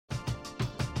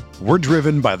We're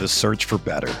driven by the search for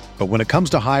better. But when it comes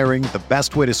to hiring, the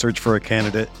best way to search for a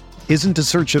candidate isn't to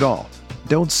search at all.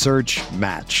 Don't search,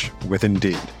 match with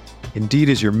Indeed. Indeed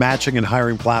is your matching and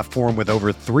hiring platform with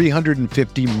over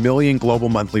 350 million global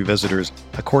monthly visitors,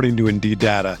 according to Indeed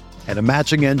data, and a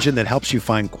matching engine that helps you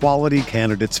find quality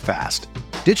candidates fast.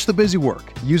 Ditch the busy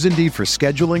work. Use Indeed for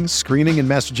scheduling, screening, and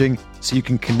messaging so you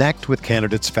can connect with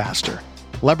candidates faster.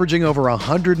 Leveraging over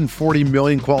 140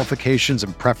 million qualifications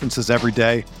and preferences every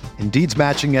day, Indeed's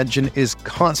matching engine is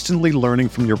constantly learning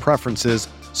from your preferences,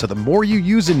 so the more you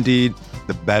use Indeed,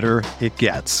 the better it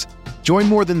gets. Join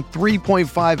more than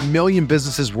 3.5 million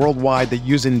businesses worldwide that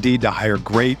use Indeed to hire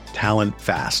great talent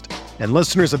fast. And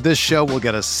listeners of this show will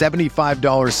get a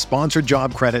 $75 sponsored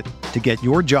job credit to get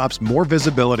your jobs more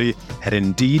visibility at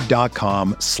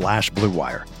Indeed.com/Blue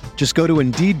Wire. Just go to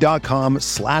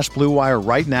Indeed.com/Blue Wire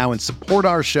right now and support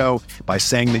our show by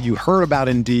saying that you heard about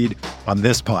Indeed on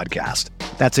this podcast.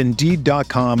 That's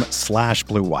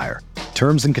Indeed.com/Blue Wire.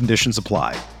 Terms and conditions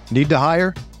apply. Need to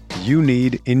hire? You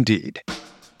need Indeed.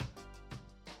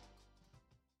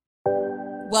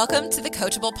 Welcome to the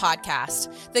Coachable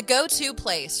Podcast, the go-to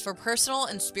place for personal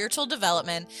and spiritual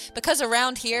development, because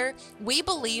around here, we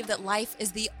believe that life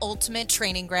is the ultimate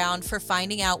training ground for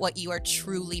finding out what you are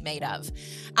truly made of.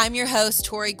 I'm your host,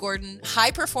 Tori Gordon,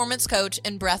 high-performance coach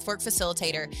and breathwork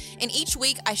facilitator, and each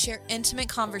week I share intimate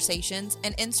conversations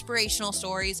and inspirational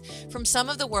stories from some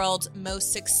of the world's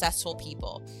most successful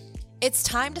people. It's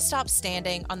time to stop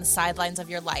standing on the sidelines of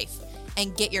your life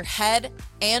and get your head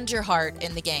and your heart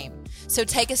in the game. So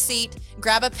take a seat,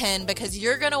 grab a pen, because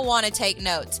you're going to want to take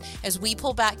notes as we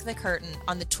pull back the curtain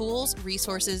on the tools,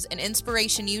 resources, and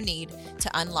inspiration you need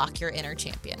to unlock your inner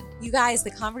champion. You guys,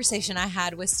 the conversation I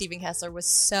had with Stephen Kessler was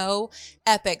so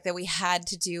epic that we had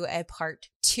to do a part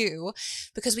 2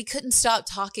 because we couldn't stop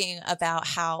talking about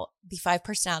how the 5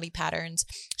 personality patterns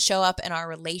show up in our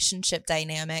relationship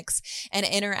dynamics and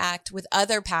interact with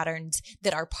other patterns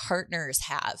that our partners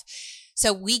have.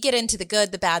 So we get into the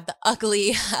good, the bad, the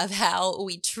ugly of how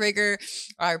we trigger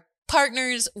our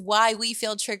partners, why we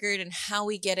feel triggered, and how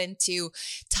we get into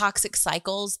toxic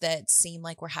cycles that seem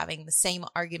like we're having the same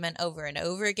argument over and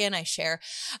over again. I share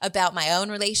about my own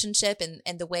relationship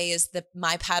and the ways that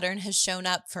my pattern has shown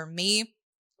up for me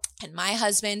and my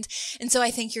husband. And so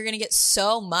I think you're going to get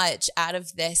so much out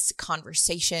of this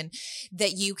conversation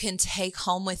that you can take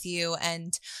home with you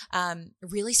and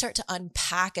really start to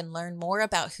unpack and learn more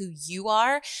about who you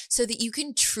are so that you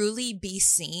can truly be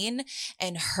seen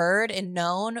and heard and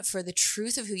known for the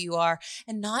truth of who you are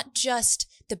and not just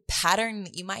the pattern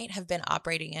that you might have been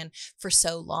operating in for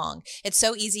so long. It's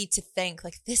so easy to think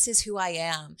like, this is who I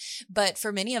am. But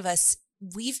for many of us,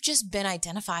 we've just been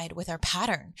identified with our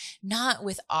pattern, not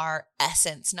with our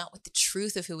essence, not with the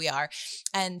truth of who we are.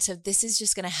 And so this is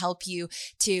just going to help you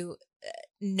to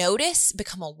notice,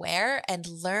 become aware, and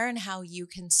learn how you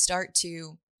can start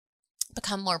to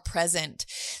become more present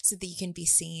so that you can be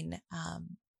seen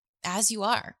as you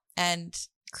are and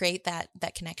create that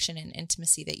connection and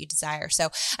intimacy that you desire. So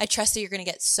I trust that you're going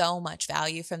to get so much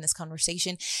value from this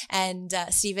conversation. And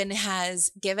Stephen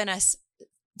has given us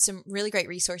some really great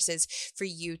resources for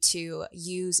you to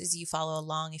use as you follow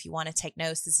along. If you want to take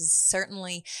notes, this is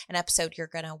certainly an episode you're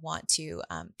going to want to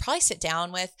probably sit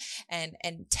down with and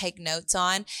take notes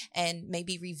on and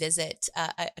maybe revisit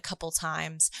a couple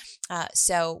times.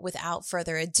 So without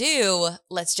further ado,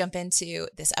 let's jump into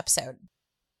this episode.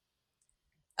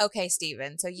 Okay,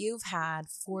 Stephen, so you've had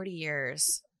 40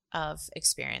 years of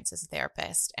experience as a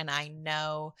therapist, and I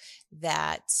know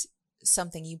that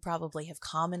something you probably have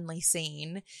commonly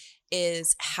seen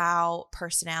is how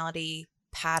personality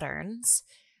patterns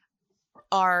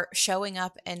are showing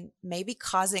up and maybe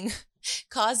causing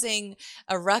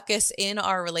a ruckus in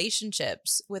our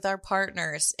relationships with our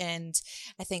partners. And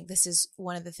I think this is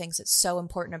one of the things that's so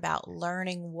important about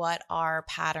learning what our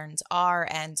patterns are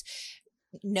and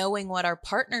knowing what our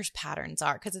partner's patterns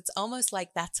are, because it's almost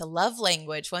like that's a love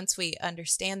language. Once we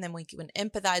understand them, we can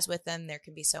empathize with them. There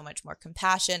can be so much more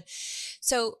compassion.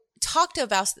 So talk to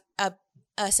us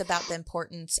about the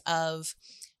importance of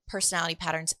personality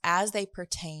patterns as they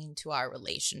pertain to our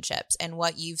relationships and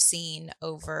what you've seen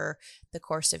over the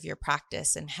course of your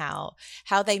practice and how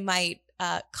they might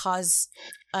cause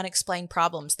unexplained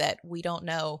problems that we don't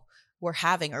know we're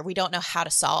having or we don't know how to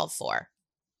solve for.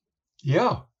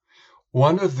 Yeah.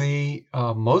 One of the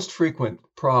most frequent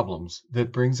problems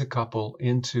that brings a couple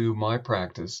into my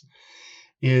practice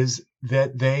is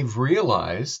that they've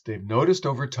noticed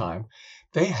over time,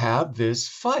 they have this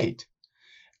fight.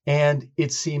 And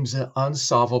it seems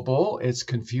unsolvable. It's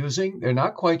confusing. They're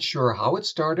not quite sure how it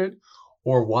started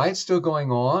or why it's still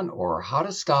going on, or how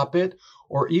to stop it,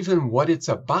 or even what it's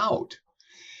about.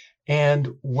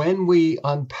 And when we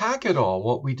unpack it all,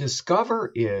 what we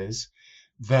discover is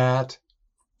that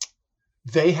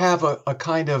they have a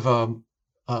kind of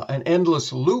an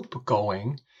endless loop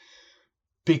going,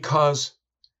 because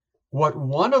what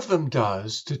one of them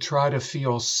does to try to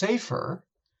feel safer,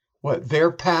 what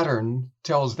their pattern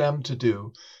tells them to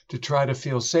do to try to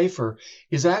feel safer,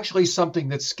 is actually something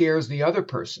that scares the other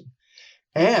person.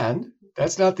 And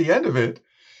that's not the end of it.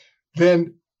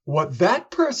 Then what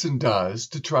that person does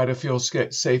to try to feel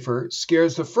safer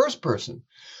scares the first person.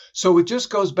 So it just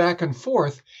goes back and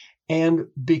forth. And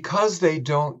because they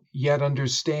don't yet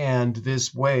understand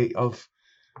this way of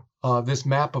this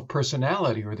map of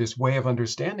personality, or this way of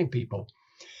understanding people,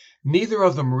 neither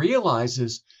of them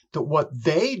realizes that what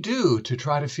they do to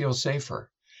try to feel safer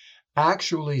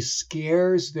actually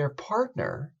scares their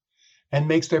partner and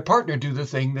makes their partner do the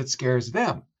thing that scares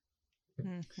them.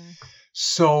 Mm-hmm.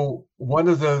 So one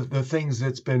of the things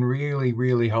that's been really,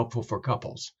 really helpful for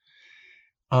couples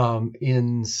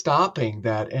in stopping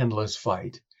that endless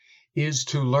fight is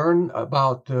to learn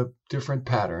about the different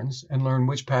patterns and learn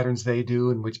which patterns they do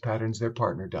and which patterns their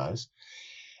partner does,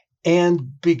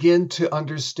 and begin to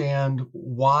understand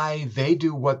why they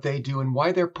do what they do and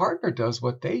why their partner does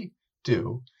what they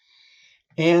do,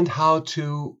 and how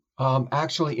to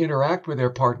actually interact with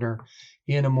their partner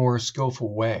in a more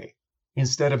skillful way.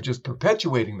 Instead of just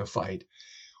perpetuating the fight,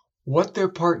 what their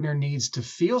partner needs to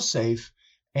feel safe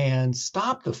and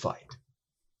stop the fight.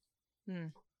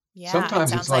 Yeah,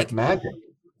 sometimes it's like magic.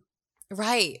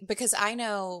 Right. Because I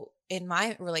know in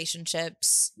my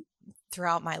relationships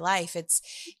throughout my life,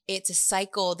 it's a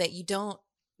cycle that you don't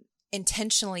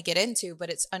intentionally get into, but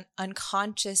it's an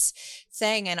unconscious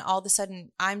thing. And all of a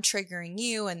sudden I'm triggering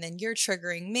you, and then you're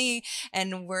triggering me.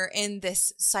 And we're in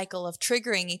this cycle of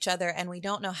triggering each other, and we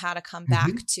don't know how to come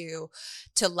back to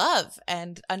love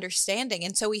and understanding.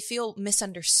 And so we feel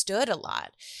misunderstood a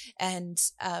lot. And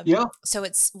so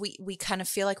we kind of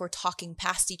feel like we're talking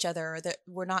past each other, or that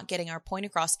we're not getting our point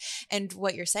across. And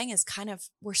what you're saying is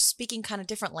we're speaking kind of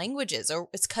different languages, or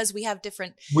it's because we have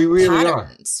different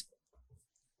patterns.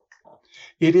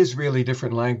 It is really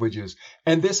different languages.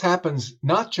 And this happens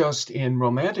not just in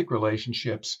romantic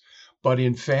relationships, but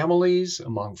in families,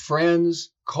 among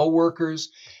friends,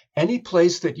 coworkers, any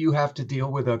place that you have to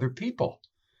deal with other people.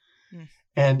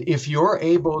 And if you're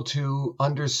able to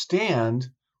understand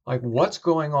like what's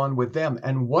going on with them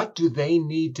and what do they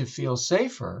need to feel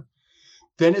safer,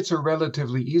 then it's a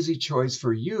relatively easy choice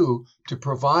for you to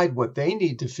provide what they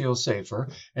need to feel safer,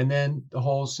 and then the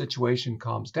whole situation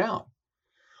calms down.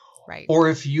 Right. Or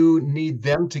if you need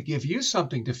them to give you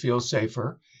something to feel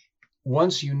safer,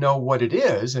 once you know what it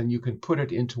is and you can put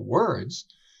it into words,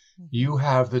 you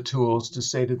have the tools to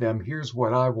say to them, here's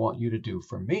what I want you to do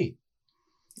for me.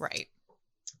 Right.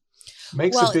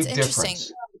 Makes a big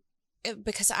difference.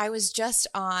 Because I was just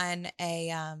on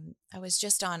a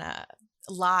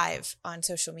live on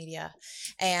social media,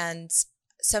 and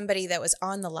somebody that was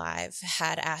on the live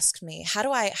had asked me, how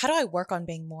do I work on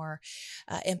being more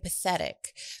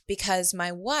empathetic? Because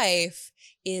my wife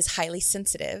is highly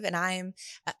sensitive, and I'm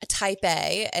a type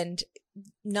A, and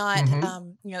not,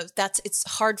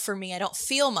 it's hard for me. I don't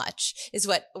feel much, is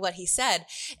what he said.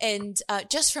 And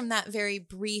just from that very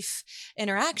brief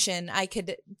interaction, I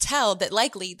could tell that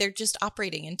likely they're just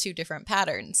operating in two different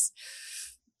patterns.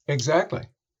 Exactly.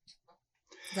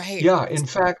 Right. Yeah. In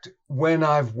fact, when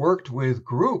I've worked with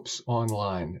groups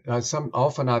online,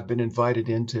 often I've been invited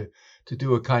in to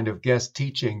do a kind of guest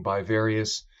teaching by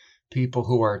various people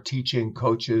who are teaching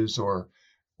coaches or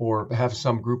have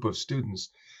some group of students.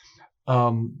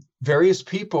 Various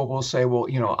people will say,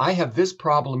 well, I have this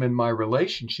problem in my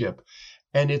relationship.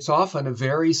 And it's often a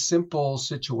very simple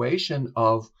situation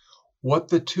of what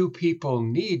the two people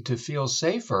need to feel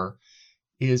safer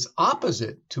is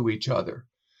opposite to each other.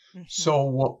 So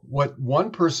what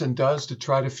one person does to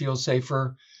try to feel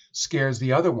safer scares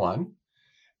the other one.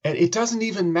 And it doesn't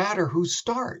even matter who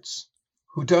starts,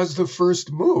 who does the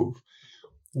first move.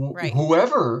 Right.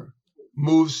 Whoever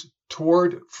moves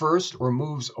toward first or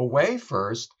moves away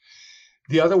first,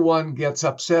 the other one gets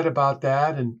upset about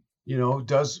that and,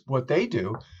 does what they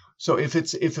do. So if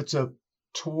it's a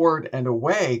toward and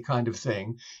away kind of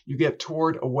thing, you get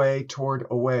toward, away, toward,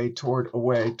 away, toward,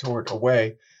 away, toward,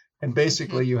 away. And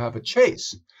basically you have a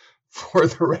chase for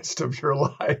the rest of your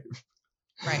life.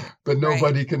 Right. But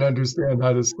nobody can understand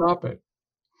how to stop it.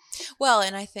 Well,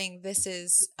 and I think this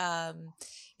is,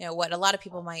 what a lot of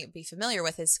people might be familiar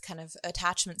with is kind of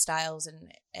attachment styles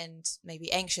and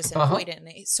maybe anxious and Uh-huh. avoidant,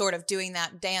 and sort of doing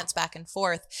that dance back and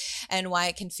forth, and why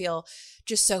it can feel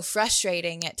just so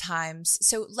frustrating at times.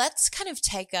 So let's kind of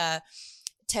take a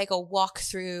walk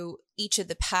through each of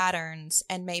the patterns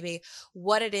and maybe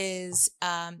what it is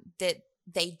that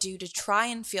they do to try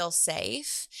and feel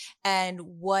safe,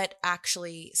 and what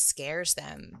actually scares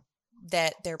them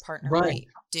that their partner might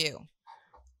do.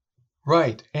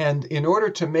 Right. And in order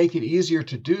to make it easier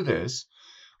to do this,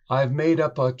 I've made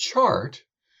up a chart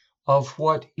of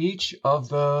what each of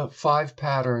the 5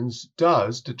 patterns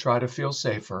does to try to feel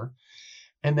safer,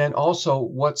 and then also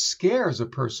what scares a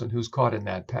person who's caught in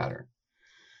that pattern.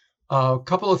 A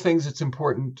couple of things that's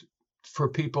important for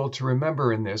people to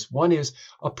remember in this. One is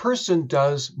a person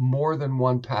does more than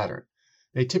one pattern.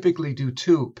 They typically do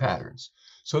 2 patterns.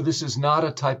 So this is not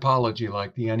a typology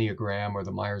like the Enneagram or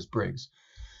the Myers-Briggs.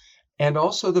 And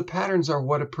also the patterns are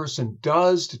what a person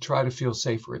does to try to feel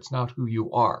safer. It's not who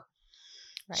you are.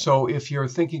 Right. So if you're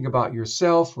thinking about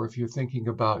yourself, or if you're thinking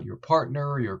about your partner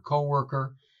or your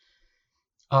coworker,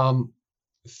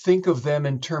 think of them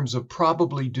in terms of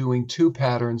probably doing 2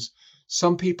 patterns.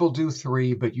 Some people do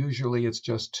 3, but usually it's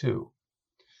just 2.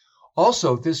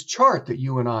 Also, this chart that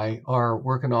you and I are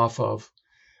working off of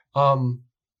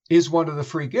is one of the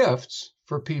free gifts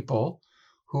for people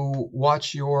who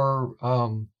watch your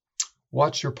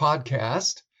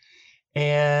podcast,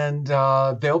 and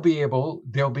there'll be a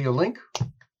link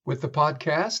with the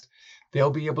podcast.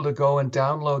 They'll be able to go and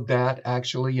download that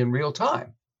actually in real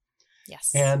time.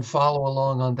 Yes. And follow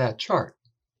along on that chart.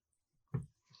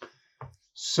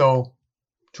 So,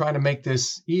 trying to make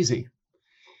this easy.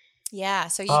 Yeah.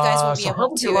 So you guys will be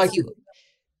able to.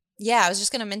 Yeah, I was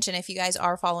just going to mention, if you guys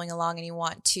are following along and you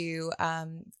want to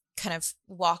kind of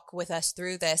walk with us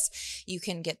through this, you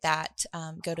can get that,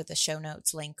 go to the show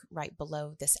notes link right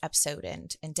below this episode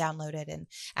and download it and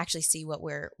actually see what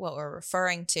we're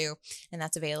referring to. And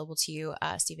that's available to you.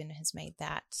 Stephen has made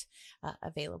that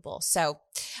available. So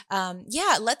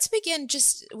let's begin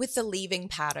just with the leaving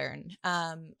pattern.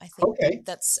 I think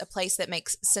that's a place that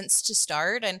makes sense to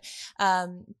start. And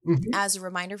as a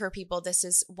reminder for people, this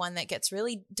is one that gets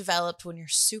really developed when you're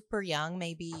super young,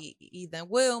 maybe in the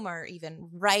womb or even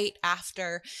right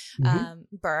after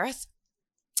birth.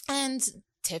 And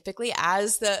typically,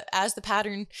 as the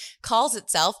pattern calls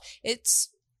itself, it's,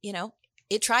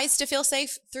 it tries to feel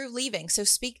safe through leaving. So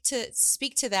speak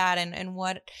to that and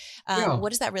what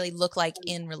does that really look like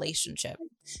in relationship?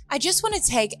 I just want to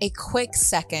take a quick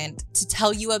second to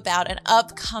tell you about an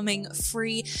upcoming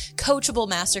free coachable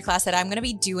masterclass that I'm going to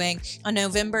be doing on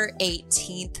November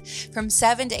 18th from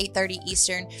 7 to 8:30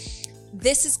 Eastern.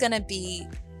 This is going to be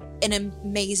an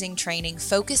amazing training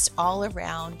focused all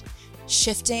around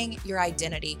shifting your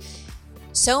identity.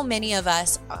 So many of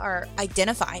us are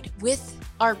identified with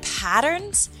our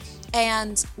patterns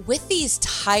and with these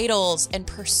titles and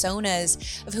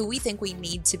personas of who we think we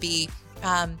need to be,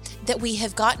 that we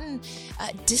have gotten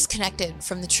disconnected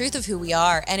from the truth of who we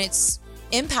are, and it's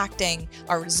impacting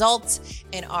our results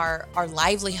and our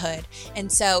livelihood.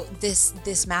 And so this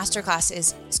masterclass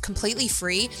is completely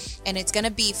free, and it's going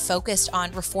to be focused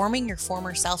on reforming your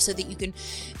former self so that you can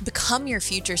become your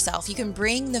future self. You can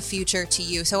bring the future to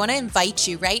you. So I want to invite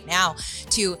you right now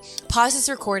to pause this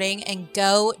recording and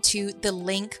go to the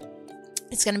link.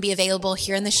 It's going to be available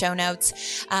here in the show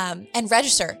notes, and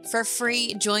register for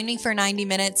free. Join me for 90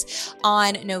 minutes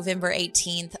on November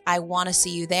 18th. I want to see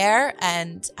you there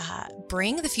and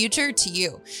bring the future to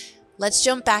you. Let's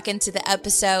jump back into the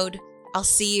episode. I'll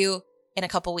see you in a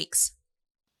couple weeks.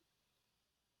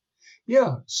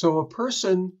 Yeah. So a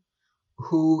person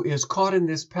who is caught in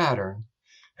this pattern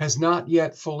has not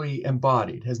yet fully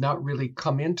embodied, has not really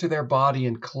come into their body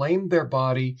and claimed their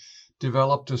body,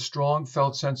 developed a strong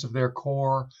felt sense of their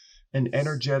core, an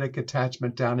energetic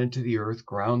attachment down into the earth,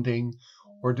 grounding,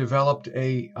 or developed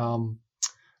a,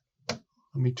 let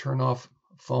me turn off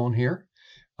phone here,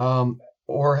 and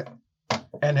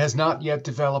has not yet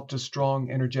developed a strong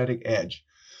energetic edge.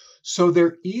 So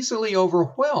they're easily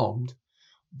overwhelmed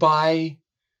by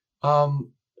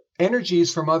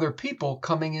energies from other people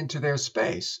coming into their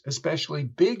space, especially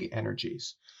big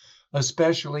energies,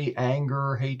 especially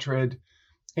anger, hatred,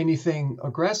 anything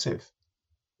aggressive.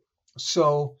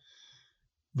 So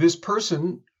this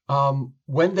person,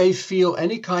 when they feel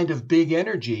any kind of big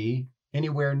energy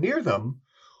anywhere near them,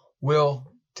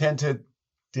 will tend to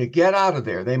get out of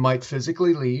there. They might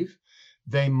physically leave.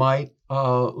 They might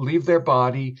leave their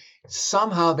body.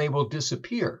 Somehow they will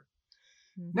disappear.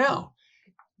 Mm-hmm. Now,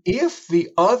 if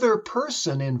the other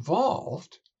person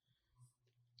involved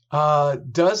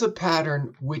does a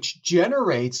pattern which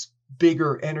generates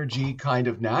bigger energy kind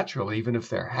of naturally, even if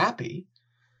they're happy,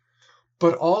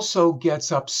 but also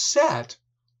gets upset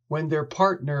when their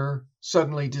partner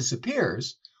suddenly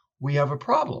disappears, we have a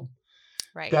problem.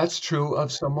 Right. That's true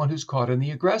of someone who's caught in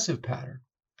the aggressive pattern.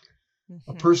 A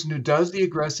Mm-hmm. person who does the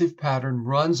aggressive pattern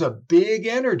runs a big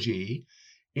energy.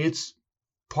 It's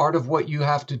part of what you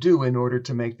have to do in order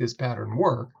to make this pattern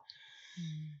work.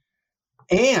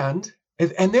 And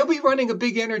they'll be running a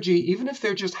big energy even if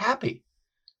they're just happy.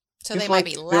 So It's they might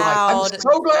be they're like, I'm loud.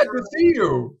 so glad to see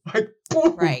you. Like,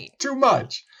 boom, Right. too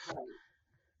much.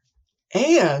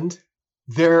 And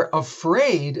they're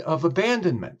afraid of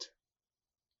abandonment.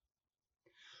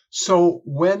 So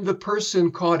when the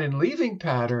person caught in leaving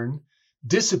pattern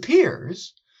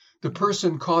disappears, the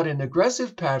person caught in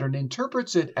aggressive pattern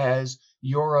interprets it as,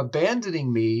 you're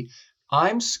abandoning me.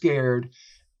 I'm scared.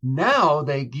 Now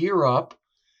they gear up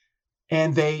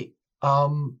and they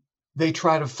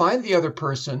try to find the other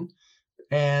person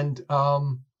and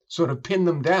sort of pin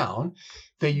them down.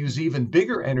 They use even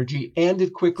bigger energy, and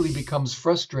it quickly becomes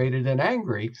frustrated and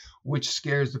angry, which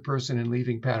scares the person in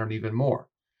leaving pattern even more.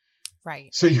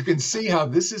 Right. So you can see how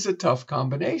this is a tough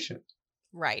combination.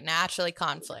 Right. Naturally,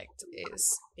 conflict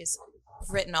is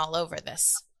written all over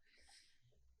this.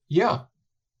 Yeah.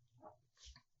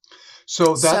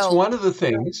 So that's one of the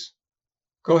things.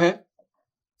 Go ahead.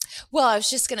 Well, I was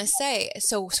just going to say,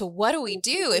 so what do we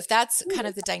do if that's kind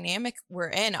of the dynamic we're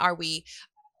in? Are we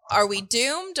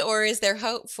doomed, or is there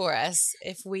hope for us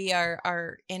if we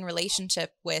are in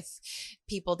relationship with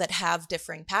people that have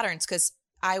differing patterns? Because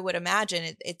I would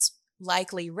imagine it's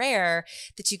likely rare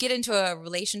that you get into a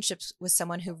relationship with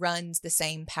someone who runs the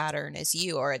same pattern as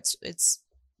you, or it's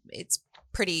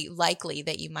pretty likely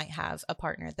that you might have a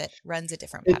partner that runs a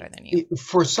different pattern than you.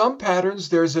 For some patterns,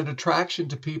 there's an attraction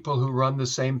to people who run the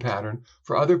same pattern.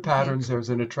 For other patterns, there's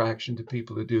an attraction to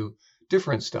people who do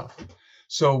different stuff.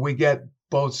 So we get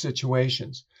both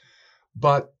situations.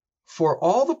 But for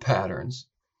all the patterns,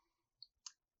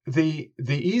 the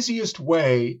easiest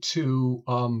way to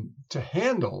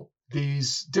handle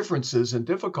these differences and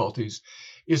difficulties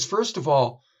is, first of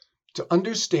all, to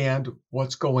understand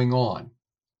what's going on.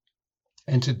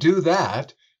 And to do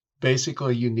that,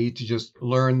 basically, you need to just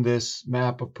learn this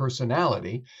map of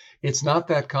personality. It's not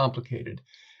that complicated.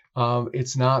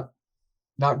 It's not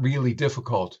really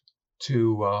difficult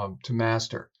to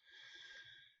master.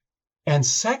 And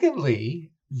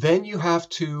secondly, then you have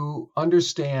to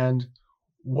understand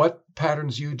what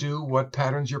patterns you do, what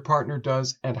patterns your partner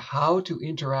does, and how to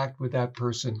interact with that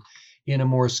person in a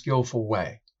more skillful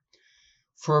way.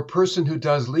 For a person who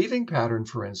does leaving pattern,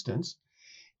 for instance,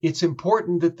 it's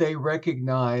important that they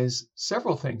recognize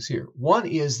several things here. One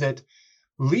is that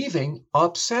leaving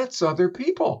upsets other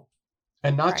people,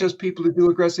 and not just people who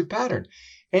do aggressive pattern.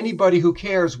 Anybody who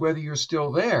cares whether you're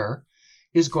still there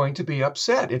is going to be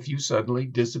upset if you suddenly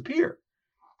disappear.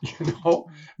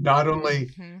 Not only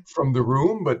from the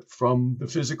room, but from the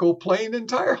physical plane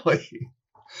entirely.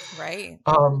 Right.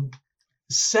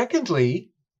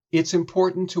 Secondly, it's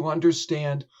important to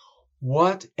understand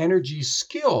what energy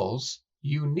skills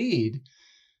you need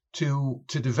to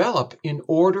develop in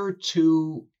order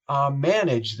to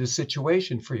manage the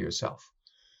situation for yourself.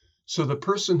 So the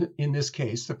person, in this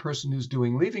case, the person who's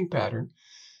doing leaving pattern,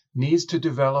 needs to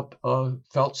develop a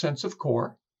felt sense of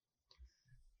core,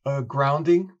 a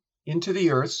grounding into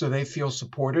the earth so they feel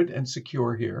supported and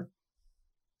secure here.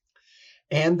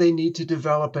 And they need to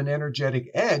develop an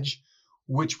energetic edge,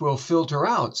 which will filter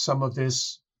out some of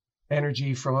this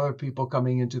energy from other people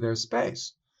coming into their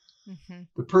space.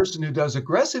 The person who does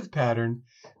aggressive pattern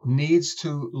needs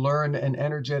to learn an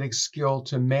energetic skill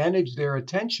to manage their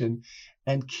attention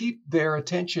and keep their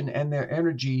attention and their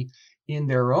energy in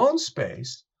their own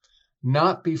space,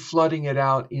 not be flooding it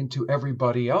out into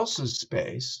everybody else's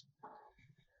space,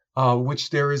 which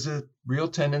there is a real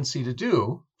tendency to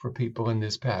do for people in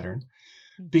this pattern,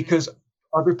 because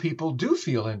other people do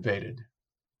feel invaded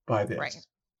by this. Right.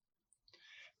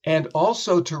 And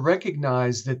also to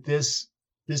recognize that this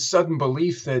sudden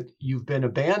belief that you've been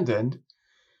abandoned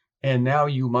and now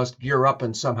you must gear up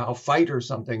and somehow fight or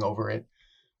something over it,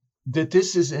 that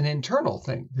this is an internal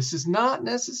thing. This is not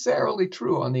necessarily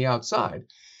true on the outside.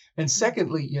 And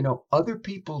secondly, other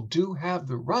people do have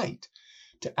the right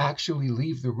to actually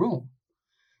leave the room.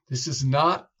 This is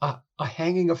not a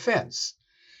hanging offense.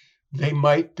 They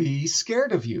might be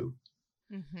scared of you.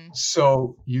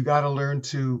 So you got to learn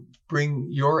to bring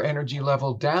your energy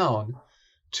level down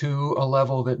to a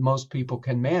level that most people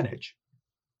can manage.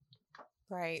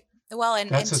 Right. Well,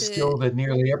 that's a skill that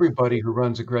nearly everybody who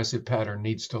runs aggressive pattern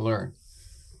needs to learn.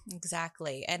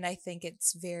 Exactly. And I think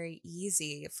it's very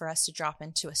easy for us to drop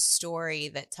into a story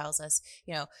that tells us,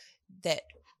 that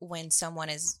when someone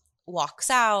walks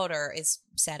out or is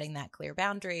setting that clear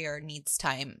boundary or needs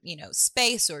time,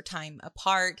 space or time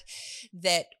apart,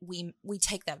 that we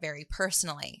take that very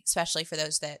personally, especially for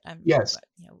those that Yes.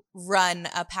 run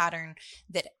a pattern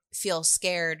that feels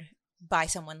scared by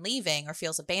someone leaving or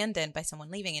feels abandoned by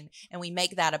someone leaving. And we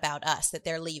make that about us, that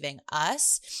they're leaving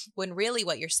us, when really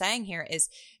what you're saying here is,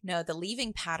 no, the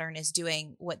leaving pattern is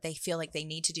doing what they feel like they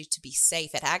need to do to be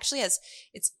safe. It actually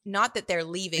it's not that they're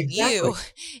leaving you,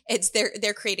 it's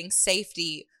they're creating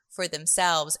safety for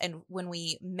themselves. And when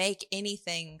we make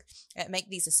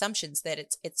these assumptions that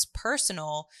it's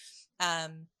personal,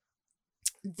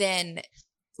 then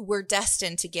we're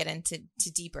destined to get into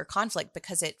deeper conflict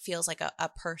because it feels like a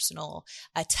personal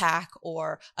attack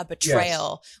or a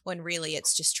betrayal, when really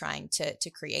it's just trying to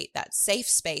create that safe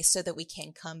space so that we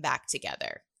can come back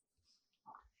together.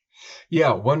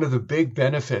 Yeah, one of the big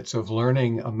benefits of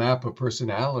learning a map of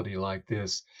personality like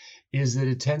this is that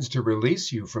it tends to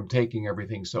release you from taking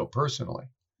everything so personally,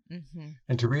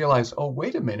 and to realize, oh,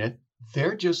 wait a minute,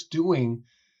 they're just doing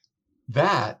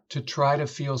that to try to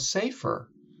feel safer.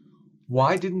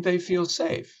 Why didn't they feel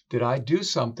safe? Did I do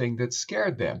something that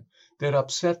scared them, that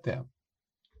upset them?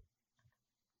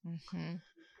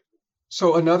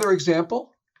 So another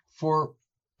example for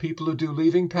people who do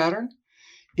leaving pattern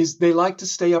is they like to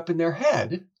stay up in their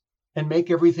head and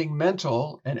make everything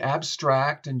mental and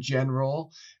abstract and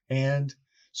general and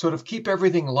sort of keep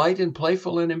everything light and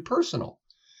playful and impersonal.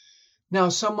 Now,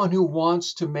 someone who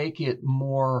wants to make it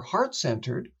more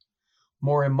heart-centered,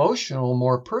 more emotional,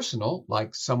 more personal,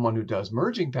 like someone who does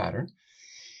merging pattern,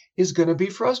 is going to be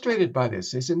frustrated by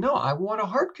this. They say, no, I want a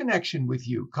heart connection with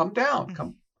you. Come down,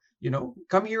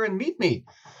 come here and meet me.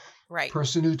 Right.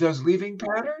 Person who does leaving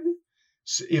pattern,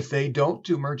 if they don't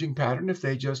do merging pattern, if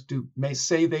they just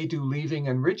say they do leaving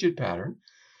and rigid pattern,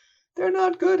 they're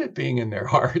not good at being in their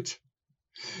heart.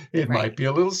 It might be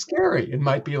a little scary. It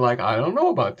might be like, I don't know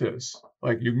about this.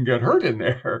 Like, you can get hurt in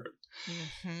there.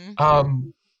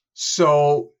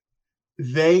 So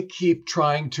they keep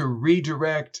trying to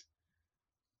redirect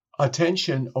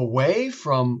attention away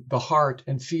from the heart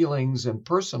and feelings and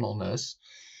personalness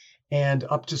and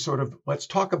up to sort of, let's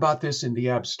talk about this in the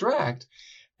abstract.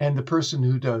 And the person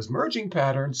who does merging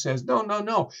pattern says,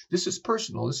 no, this is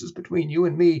personal. This is between you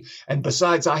and me. And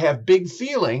besides, I have big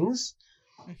feelings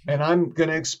and I'm going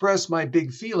to express my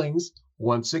big feelings.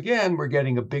 Once again, we're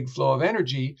getting a big flow of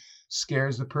energy,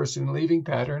 scares the person leaving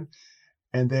pattern,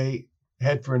 and they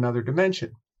head for another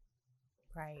dimension.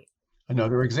 Right.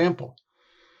 Another example.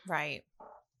 Right.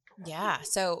 Yeah.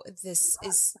 So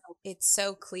it's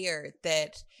so clear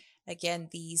that, again,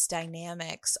 these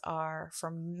dynamics are, for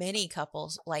many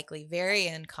couples, likely very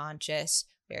unconscious,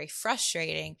 very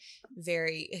frustrating,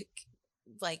 very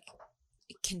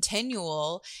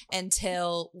continual,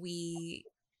 until we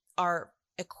are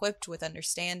equipped with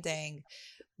understanding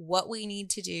what we need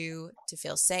to do to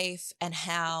feel safe and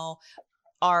how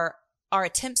our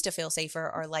attempts to feel safer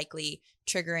are likely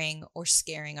triggering or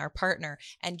scaring our partner,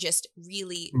 and just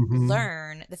really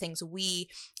learn the things we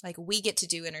get to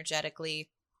do energetically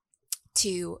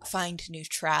to find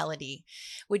neutrality.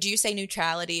 Would you say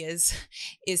neutrality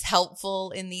is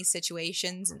helpful in these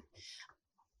situations?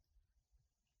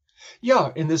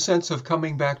 Yeah, in the sense of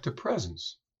coming back to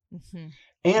presence,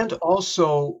 and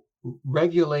also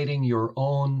regulating your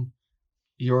own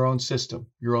system,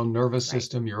 your own nervous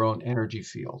system, your own energy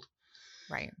field.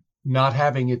 Right. Not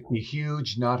having it be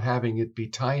huge, not having it be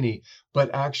tiny,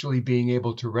 but actually being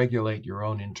able to regulate your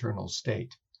own internal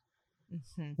state,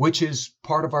 which is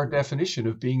part of our definition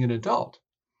of being an adult.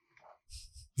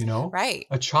 Right.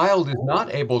 A child is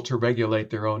not able to regulate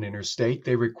their own inner state.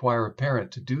 They require a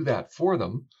parent to do that for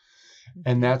them.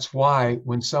 And that's why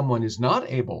when someone is not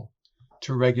able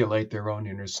to regulate their own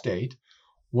inner state,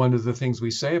 one of the things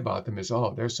we say about them is,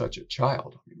 oh, they're such a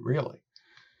child. I mean, really.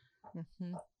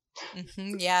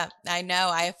 Yeah, I know.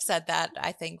 I have said that,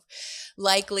 I think,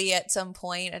 likely at some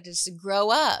point. I just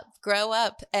grow up.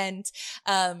 And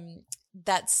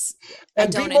that's,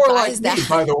 and I don't be more advise like that. Me,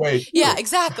 by the way. Too. Yeah,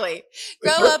 exactly.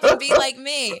 Grow up and be like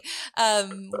me.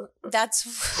 That's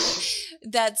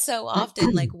so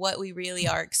often like what we really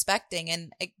are expecting.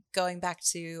 And going back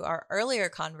to our earlier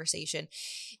conversation,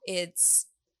 it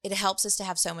helps us to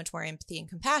have so much more empathy and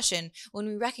compassion when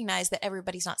we recognize that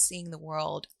everybody's not seeing the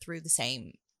world through the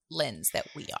same lens that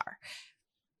we are.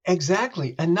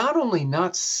 Exactly. And not only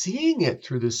not seeing it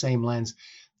through the same lens,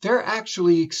 they're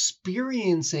actually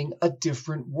experiencing a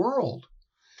different world.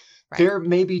 Right. They're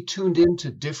maybe tuned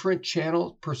into different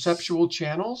perceptual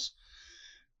channels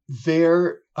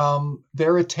their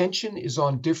attention is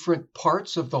on different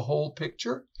parts of the whole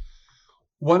picture.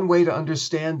 One way to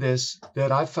understand this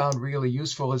that I've found really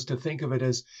useful is to think of it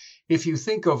as, if you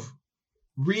think of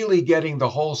really getting the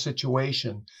whole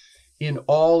situation in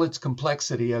all its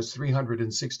complexity as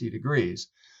 360 degrees,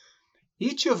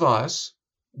 each of us,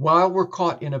 while we're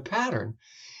caught in a pattern,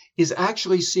 is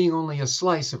actually seeing only a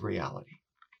slice of reality.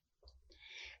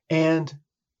 And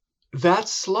that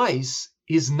slice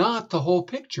is not the whole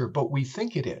picture, but we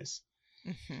think it is.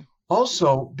 Mm-hmm.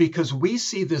 Also, because we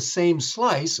see the same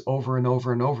slice over and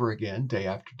over and over again, day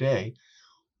after day,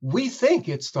 we think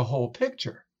it's the whole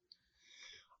picture.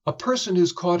 A person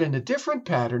who's caught in a different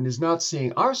pattern is not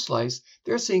seeing our slice,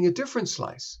 they're seeing a different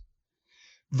slice.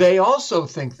 They also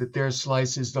think that their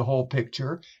slice is the whole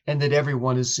picture and that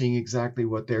everyone is seeing exactly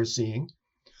what they're seeing.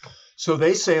 So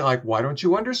they say, like, why don't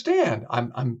you understand?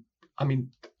 I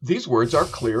mean, these words are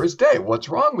clear as day. What's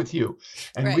wrong with you?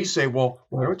 And right. We say, well,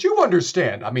 why don't you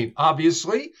understand? I mean,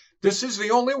 obviously, this is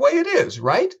the only way it is,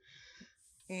 right?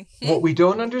 Mm-hmm. What we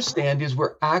don't understand is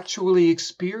we're actually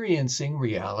experiencing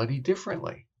reality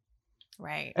differently.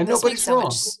 Right. And nobody's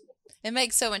wrong. It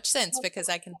makes so much sense, because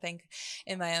I can think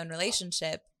in my own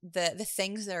relationship, the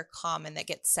things that are common that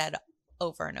get said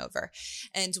over and over.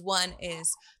 And one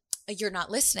is, you're not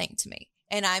listening to me.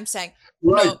 And I'm saying,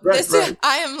 right.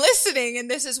 I am listening and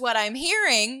this is what I'm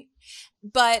hearing,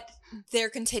 but they're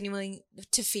continuing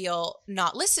to feel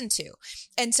not listened to.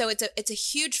 And so it's a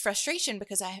huge frustration,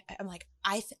 because I'm like,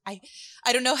 I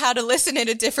don't know how to listen in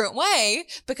a different way,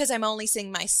 because I'm only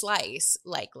seeing my slice,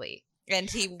 likely. And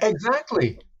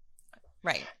Exactly.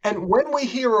 Right. And when we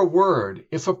hear a word,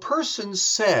 if a person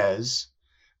says,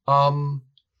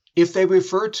 if they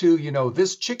refer to,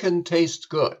 this chicken tastes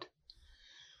good,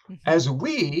 as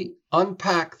we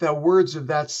unpack the words of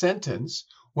that sentence,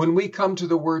 when we come to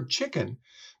the word chicken,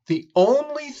 the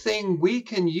only thing we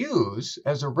can use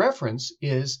as a reference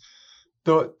is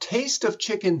the taste of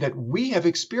chicken that we have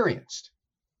experienced.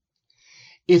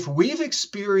 If we've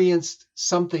experienced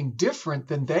something different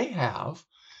than they have,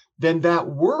 then that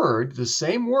word, the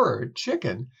same word,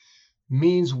 chicken,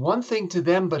 means one thing to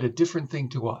them, but a different thing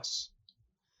to us.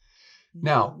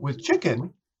 Now, with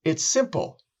chicken, it's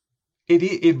simple.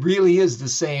 It really is the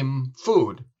same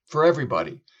food for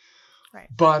everybody. Right.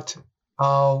 But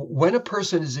when a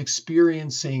person is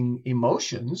experiencing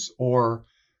emotions or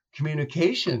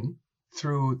communication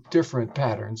through different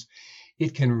patterns,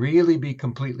 it can really be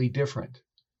completely different.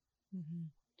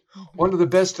 Mm-hmm. Mm-hmm. One of the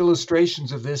best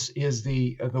illustrations of this is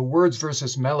the words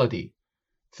versus melody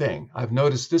thing. I've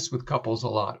noticed this with couples a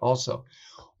lot also.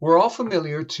 We're all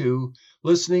familiar to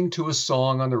listening to a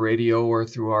song on the radio or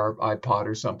through our iPod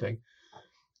or something.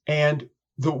 And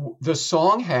the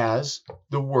song has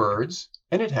the words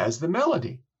and it has the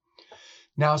melody.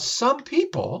 Now, some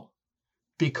people,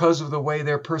 because of the way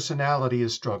their personality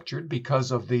is structured,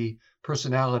 because of the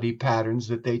personality patterns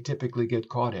that they typically get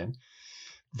caught in,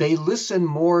 they listen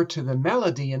more to the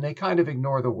melody and they kind of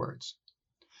ignore the words.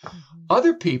 Mm-hmm.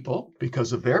 Other people,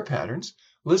 because of their patterns,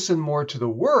 listen more to the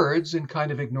words and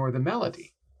kind of ignore the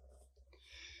melody.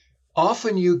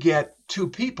 Often you get two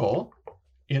people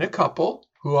in a couple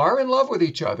who are in love with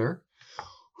each other,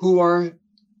 who are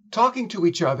talking to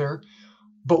each other,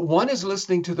 but one is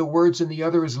listening to the words and the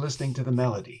other is listening to the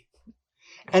melody.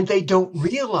 And they don't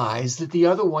realize that the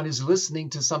other one is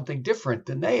listening to something different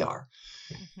than they are.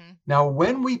 Mm-hmm. Now,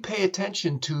 when we pay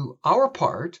attention to our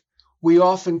part, we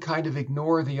often kind of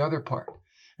ignore the other part.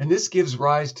 And this gives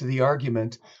rise to the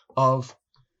argument of,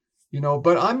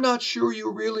 but I'm not sure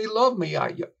you really love me.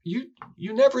 You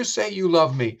never say you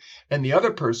love me. And the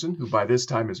other person, who by this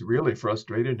time is really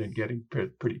frustrated and getting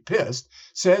pretty pissed,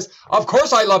 says, of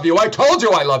course I love you. I told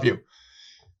you I love you.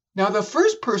 Now, the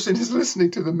first person is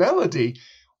listening to the melody.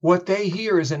 What they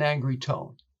hear is an angry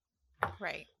tone.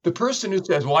 Right. The person who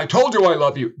says, well, I told you I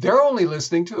love you, they're only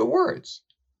listening to the words.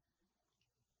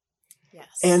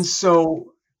 Yes. And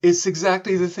so it's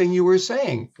exactly the thing you were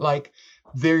saying. Like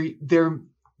they're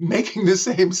making the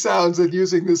same sounds and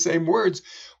using the same words,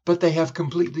 but they have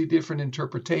completely different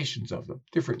interpretations of them,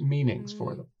 different meanings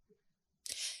for them.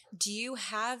 Do you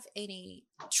have any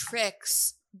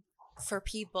tricks for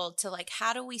people to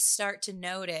how do we start to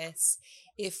notice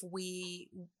if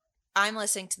I'm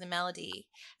listening to the melody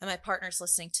and my partner's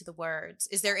listening to the words?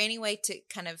 Is there any way to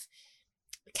kind of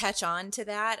catch on to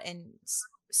that and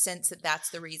sense that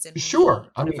that's the reason Sure.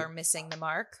 we are missing the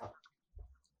mark?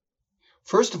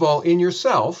 First of all, in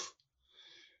yourself,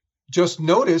 just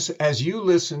notice as you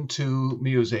listen to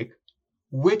music,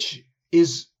 which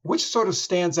sort of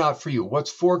stands out for you,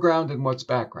 what's foreground and what's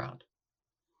background.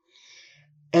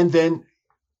 And then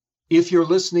if you're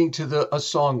listening to a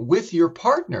song with your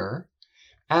partner,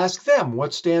 ask them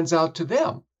what stands out to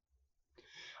them.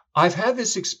 I've had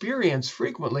this experience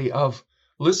frequently of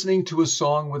listening to a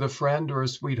song with a friend or a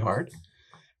sweetheart,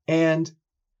 and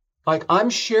like I'm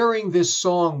sharing this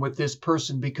song with this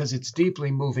person because it's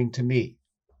deeply moving to me.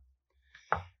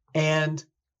 And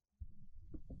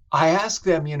I ask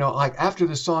them, like after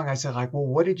the song, I said, like, well,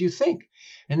 what did you think?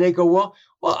 And they go, well,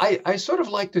 I sort of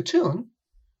like the tune.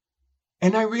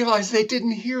 And I realized they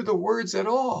didn't hear the words at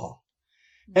all.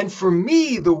 And for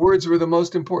me, the words were the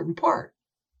most important part.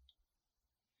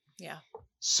 Yeah.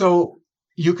 So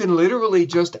you can literally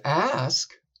just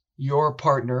ask your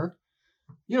partner,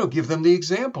 give them the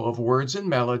example of words and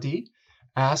melody,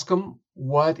 ask them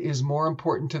what is more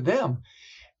important to them.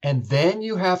 And then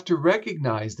you have to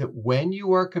recognize that when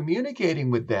you are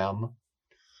communicating with them,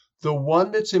 the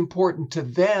one that's important to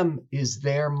them is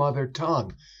their mother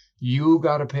tongue. You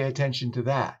got to pay attention to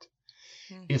that.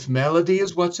 Mm-hmm. If melody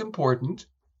is what's important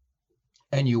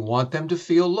and you want them to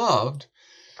feel loved,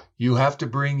 you have to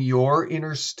bring your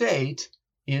inner state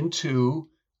into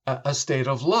a state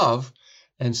of love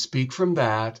and speak from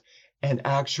that and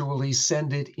actually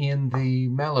send it in the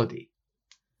melody.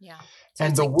 Yeah. So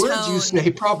and the like words tone. You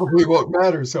say probably won't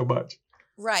matter so much.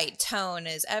 Right. Tone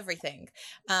is everything.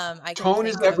 Tone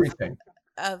is everything.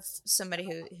 Of somebody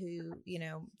who,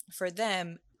 for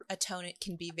them, a tone, it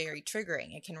can be very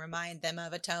triggering. It can remind them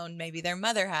of a tone maybe their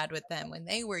mother had with them when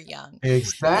they were young.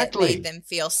 Exactly. That made them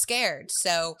feel scared.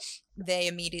 So they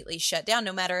immediately shut down,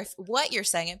 no matter if what you're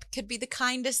saying. It could be the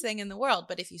kindest thing in the world,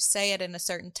 but if you say it in a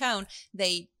certain tone,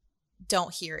 they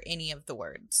don't hear any of the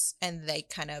words and they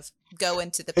kind of go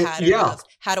into the pattern of,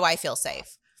 how do I feel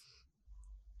safe?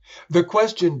 The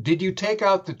question, did you take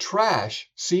out the trash,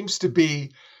 seems to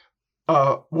be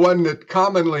one that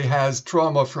commonly has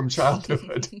trauma from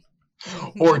childhood.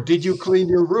 Or did you clean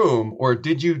your room? Or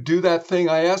did you do that thing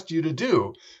I asked you to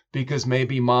do? Because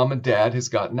maybe mom and dad has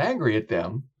gotten angry at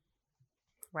them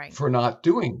for not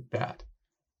doing that.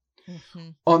 Mm-hmm.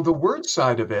 On the word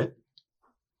side of it,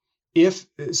 if,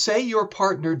 say, your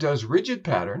partner does rigid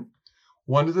pattern,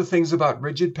 one of the things about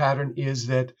rigid pattern is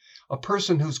that a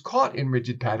person who's caught in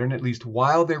rigid pattern, at least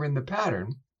while they're in the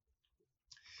pattern,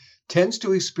 tends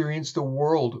to experience the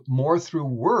world more through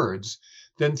words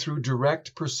than through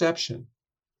direct perception.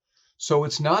 So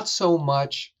it's not so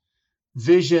much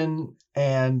vision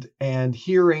and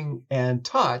hearing and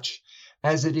touch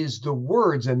as it is the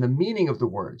words and the meaning of the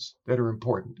words that are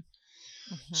important.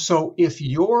 Mm-hmm. So if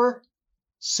you're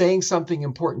saying something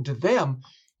important to them,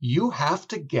 you have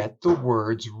to get the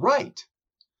words right.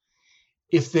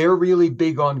 If they're really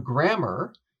big on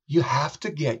grammar, you have to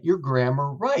get your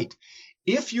grammar right.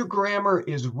 If your grammar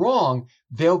is wrong,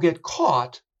 they'll get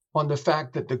caught on the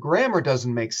fact that the grammar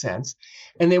doesn't make sense,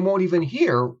 and they won't even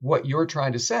hear what you're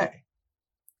trying to say.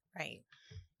 Right.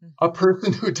 Mm-hmm. A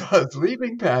person who does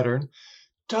leaving pattern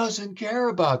doesn't care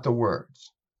about the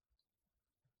words.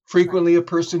 Frequently, a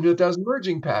person who does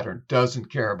merging pattern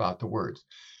doesn't care about the words.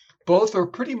 Both are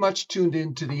pretty much tuned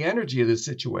into the energy of the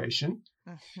situation.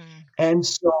 Mm-hmm. And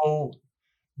so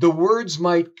the words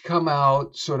might come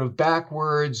out sort of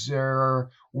backwards. There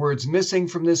are words missing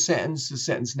from this sentence. The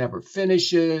sentence never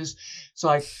finishes. It's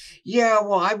like,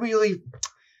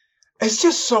 it's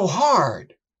just so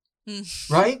hard,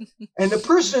 right? And the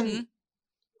person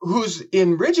who's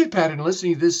in rigid pattern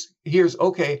listening to this hears,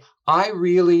 okay, what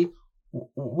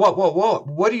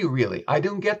do you really? I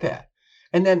don't get that.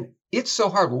 And then it's so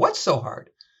hard. What's so hard?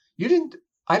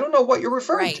 I don't know what you're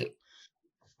referring to.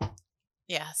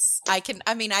 Yes, I can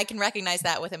recognize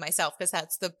that within myself because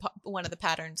that's one of the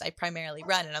patterns I primarily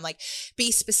run. And I'm like,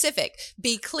 be specific,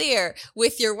 be clear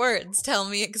with your words. Tell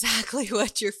me exactly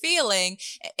what you're feeling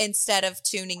instead of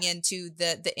tuning into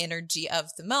the energy of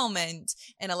the moment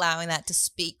and allowing that to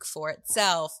speak for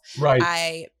itself.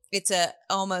 Right.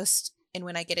 And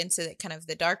when I get into kind of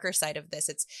the darker side of this,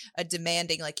 it's a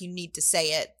demanding, like, you need to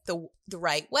say it the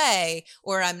right way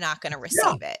or I'm not going to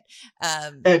receive it.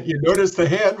 And you notice the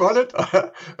hand on it,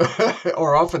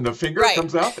 or often the finger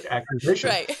comes out, the accusation.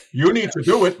 Right. You need to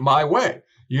do it my way.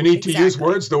 You need to use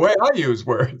words the way I use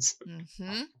words.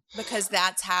 Mm-hmm. Because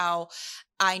that's how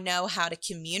I know how to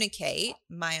communicate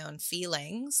my own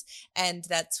feelings. And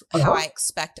that's how I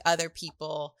expect other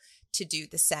people to do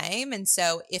the same. And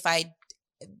so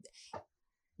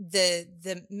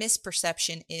the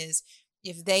misperception is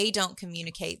if they don't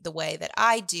communicate the way that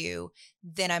I do,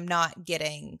 then I'm not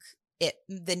getting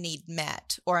the need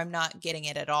met, or I'm not getting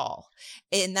it at all.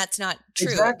 And that's not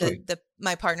true. Exactly.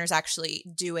 My partner's actually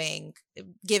giving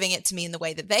it to me in the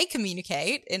way that they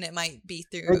communicate, and it might be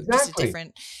through just a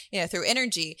different, through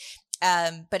energy.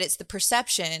 But it's the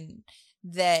perception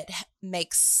that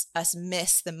makes us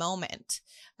miss the moment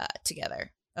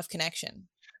together of connection.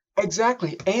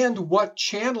 Exactly. And what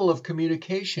channel of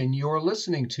communication you're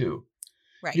listening to.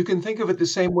 Right. You can think of it the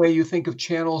same way you think of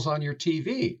channels on your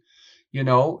TV. You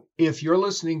know, if you're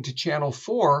listening to channel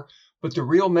 4, but the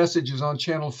real message is on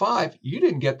channel 5, you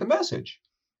didn't get the message.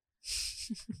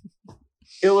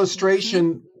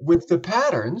 Illustration with the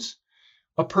patterns,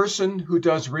 a person who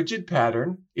does rigid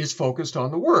pattern is focused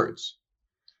on the words,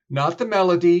 not the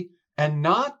melody and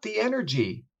not the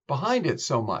energy behind it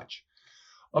so much.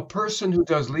 A person who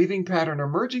does leaving pattern or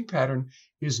merging pattern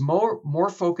is more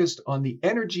focused on the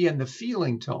energy and the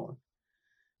feeling tone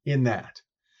in that.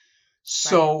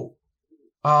 So,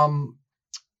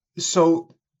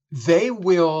 so they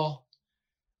will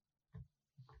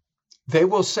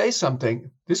say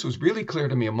something. This was really clear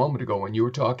to me a moment ago when you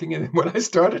were talking, and when I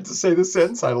started to say the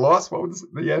sentence, I lost what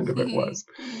the end of it was.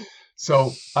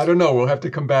 So I don't know. We'll have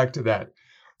to come back to that.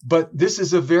 But this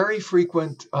is a very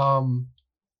frequent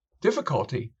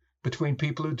difficulty between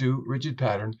people who do rigid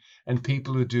pattern and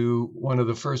people who do one of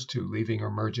the first two, leaving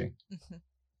or merging. Mm-hmm.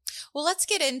 Well, let's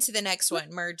get into the next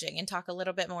one, merging, and talk a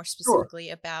little bit more specifically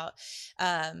about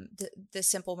the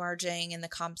simple merging and the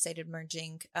compensated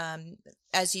merging.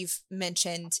 As you've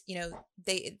mentioned, you know,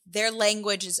 their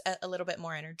language is a little bit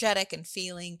more energetic and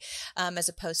feeling, as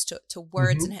opposed to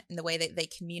words and the way that they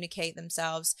communicate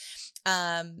themselves.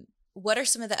 What are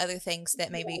some of the other things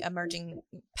that maybe a merging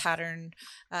pattern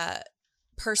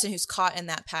person who's caught in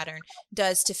that pattern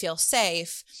does to feel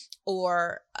safe,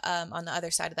 or on the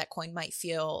other side of that coin might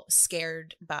feel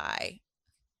scared by?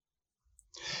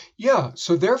 Yeah,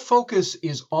 so their focus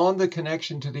is on the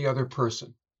connection to the other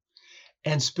person,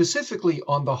 and specifically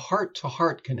on the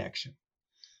heart-to-heart connection.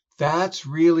 That's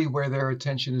really where their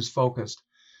attention is focused.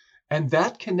 And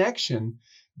that connection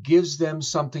gives them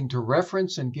something to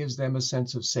reference and gives them a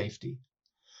sense of safety.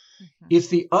 If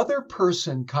the other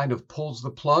person kind of pulls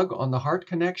the plug on the heart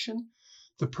connection,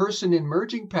 the person in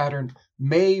merging pattern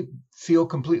may feel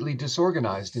completely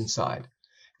disorganized inside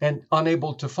and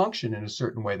unable to function in a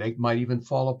certain way. They might even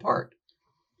fall apart.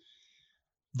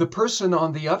 The person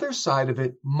on the other side of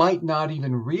it might not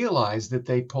even realize that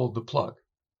they pulled the plug,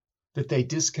 that they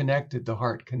disconnected the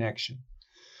heart connection,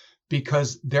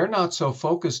 because they're not so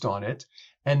focused on it.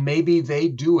 And maybe they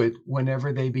do it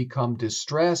whenever they become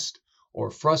distressed or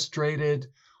frustrated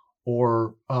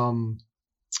or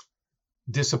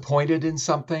disappointed in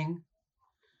something.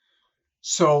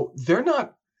 So they're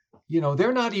not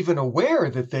even aware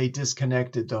that they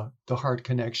disconnected the heart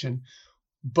connection,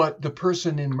 but the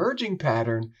person in merging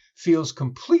pattern feels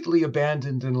completely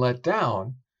abandoned and let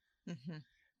down.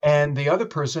 And the other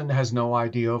person has no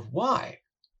idea of why.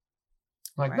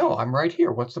 Like, no, I'm right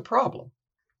here. What's the problem?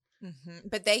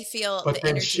 But they feel the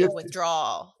energy of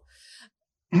withdrawal.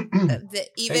 That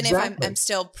even if I'm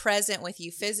still present with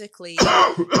you physically,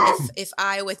 if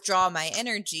I withdraw my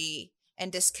energy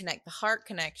and disconnect the heart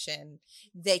connection,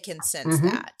 they can sense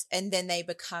that. And then they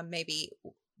become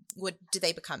do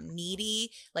they become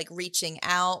needy, like reaching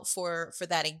out for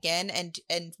that again?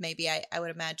 And maybe I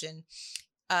would imagine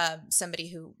somebody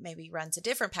who maybe runs a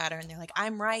different pattern, they're like,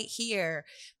 I'm right here.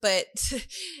 But,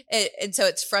 and so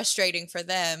it's frustrating for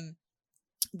them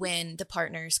when the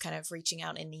partner's kind of reaching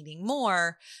out and needing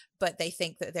more, but they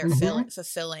think that they're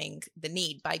fulfilling the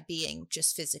need by being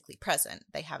just physically present.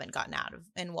 They haven't gotten out of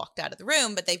and walked out of the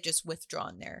room, but they've just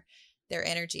withdrawn their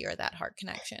energy or that heart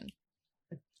connection.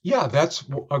 Yeah, that's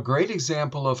a great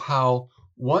example of how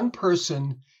one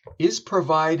person is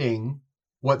providing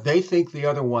what they think the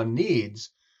other one needs,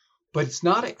 but it's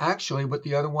not actually what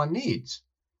the other one needs.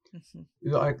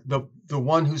 Like the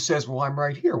one who says, well, I'm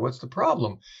right here. What's the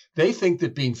problem? They think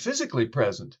that being physically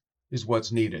present is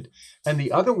what's needed. And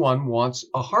the other one wants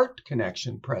a heart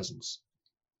connection presence.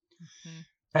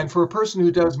 And for a person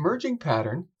who does merging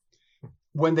pattern,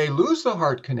 when they lose the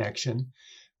heart connection,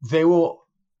 they will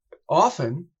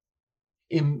often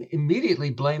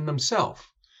immediately blame themselves.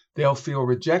 They'll feel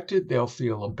rejected. They'll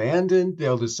feel abandoned.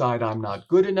 They'll decide I'm not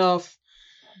good enough.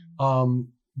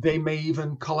 They may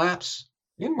even collapse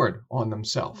inward on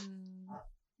themselves.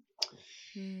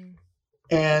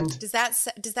 And does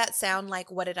that sound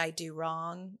like, what did I do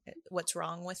wrong? What's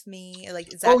wrong with me?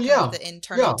 Like, is that kind of the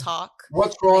internal talk?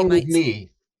 What's wrong with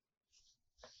me?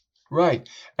 Right.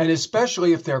 And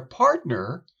especially if their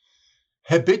partner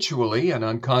habitually and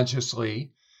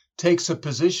unconsciously takes a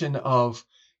position of,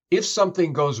 if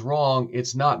something goes wrong,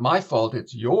 it's not my fault,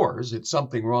 it's yours, it's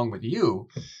something wrong with you.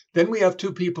 Then we have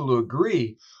two people who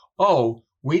agree, oh,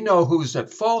 we know who's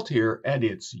at fault here, and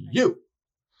it's you.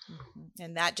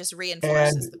 And that just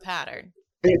reinforces the pattern.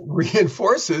 it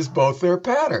reinforces both their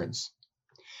patterns.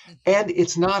 And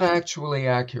it's not actually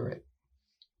accurate.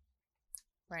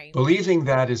 Right. Believing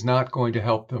that is not going to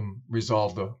help them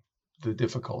resolve the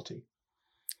difficulty.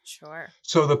 Sure.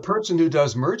 So the person who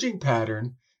does merging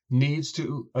pattern needs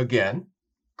to, again,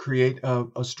 create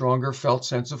a stronger felt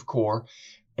sense of core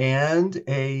and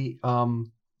a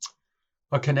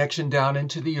connection down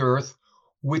into the earth,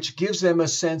 which gives them a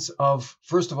sense of,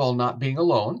 first of all, not being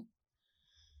alone,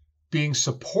 being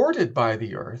supported by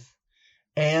the earth.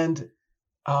 And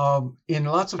in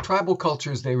lots of tribal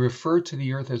cultures, they refer to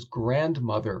the earth as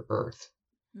grandmother earth.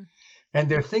 And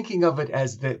they're thinking of it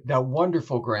as that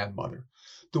wonderful grandmother,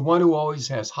 the one who always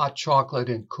has hot chocolate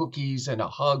and cookies and a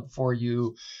hug for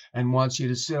you and wants you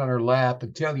to sit on her lap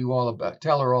and tell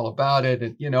her all about it.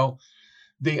 And,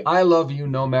 the I love you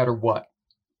no matter what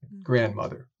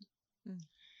grandmother.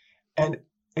 And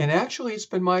actually, it's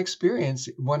been my experience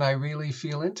when I really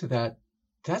feel into that,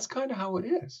 that's kind of how it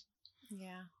is.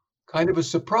 Yeah. Kind of a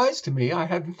surprise to me. I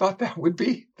hadn't thought that would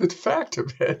be the fact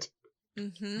of it.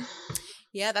 Mm-hmm.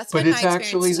 Yeah, that's but been it's my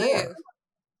actually experience there.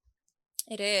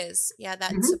 Too. It is. Yeah,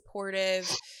 that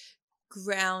supportive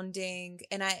grounding.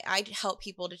 And I help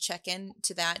people to check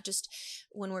into that just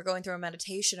when we're going through a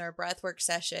meditation or a breathwork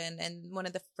session. And one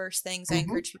of the first things I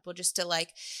encourage people just to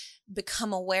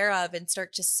become aware of and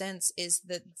start to sense is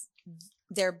that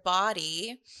their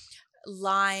body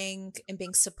lying and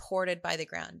being supported by the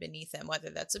ground beneath them, whether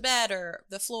that's a bed or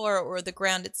the floor or the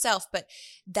ground itself, but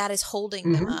that is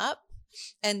holding them up.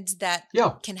 And that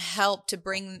can help to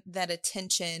bring that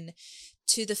attention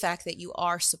to the fact that you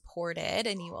are supported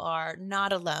and you are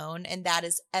not alone, and that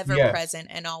is ever present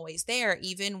and always there,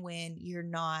 even when you're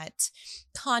not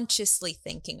consciously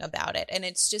thinking about it. And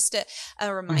it's just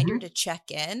a reminder to check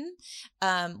in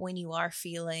when you are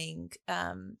feeling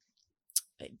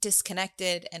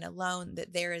disconnected and alone,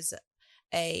 that there is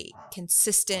a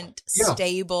consistent,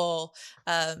 stable,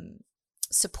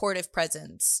 supportive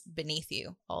presence beneath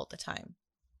you all the time.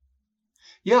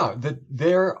 Yeah, that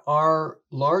there are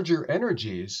larger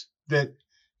energies that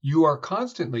you are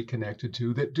constantly connected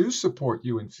to that do support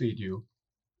you and feed you.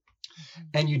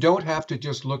 And you don't have to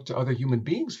just look to other human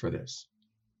beings for this.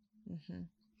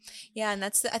 Yeah, and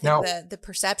that's I think the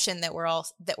perception that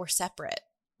we're separate,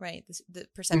 right? The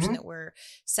perception that we're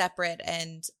separate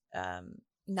and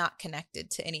not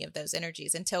connected to any of those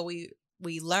energies until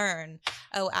we learn,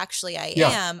 oh, actually I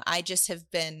am. I just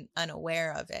have been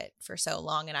unaware of it for so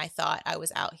long. And I thought I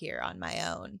was out here on my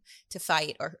own to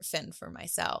fight or fend for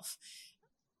myself.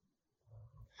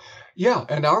 Yeah.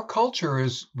 And our culture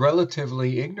is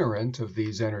relatively ignorant of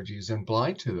these energies and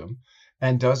blind to them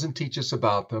and doesn't teach us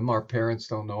about them. Our parents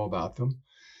don't know about them.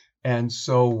 And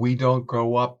so we don't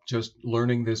grow up just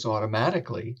learning this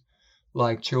automatically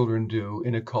like children do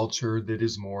in a culture that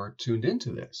is more tuned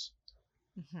into this.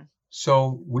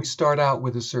 So we start out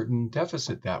with a certain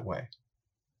deficit that way.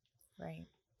 Right.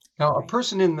 Now, a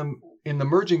person in the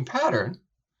merging pattern,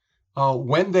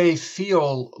 when they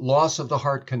feel loss of the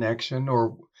heart connection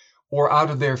or out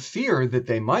of their fear that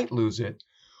they might lose it,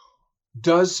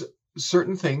 does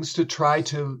certain things to try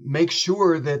to make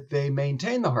sure that they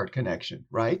maintain the heart connection,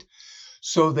 right?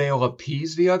 So they'll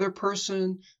appease the other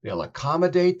person, they'll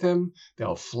accommodate them,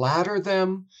 they'll flatter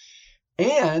them,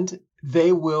 and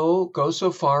they will go so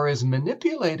far as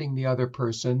manipulating the other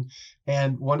person.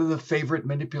 And one of the favorite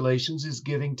manipulations is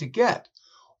giving to get.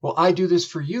 Well, I do this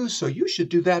for you, so you should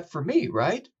do that for me,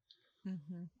 right?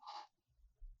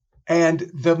 And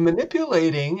the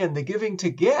manipulating and the giving to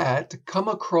get come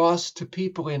across to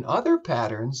people in other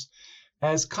patterns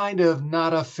as kind of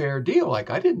not a fair deal. Like,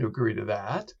 I didn't agree to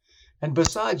that. And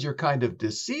besides, you're kind of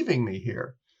deceiving me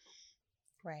here.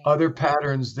 Right. Other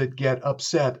patterns that get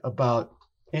upset about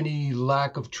any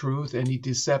lack of truth, any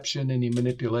deception, any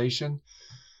manipulation,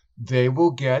 they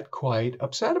will get quite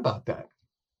upset about that.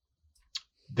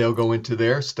 They'll go into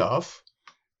their stuff,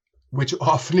 which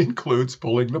often includes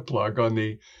pulling the plug on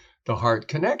the heart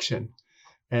connection.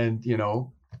 And,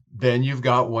 then you've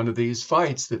got one of these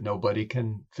fights that nobody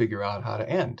can figure out how to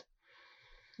end.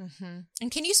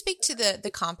 And can you speak to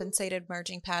the compensated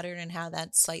merging pattern and how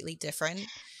that's slightly different?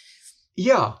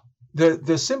 Yeah.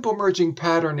 The simple merging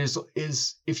pattern is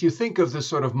if you think of the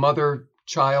sort of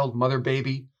mother-child,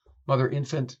 mother-baby,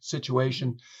 mother-infant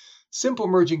situation, simple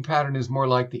merging pattern is more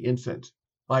like the infant.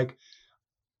 Like,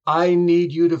 I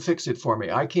need you to fix it for me.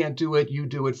 I can't do it. You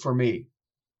do it for me.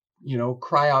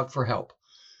 Cry out for help.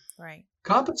 Right.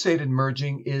 Compensated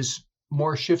merging is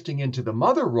more shifting into the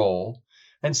mother role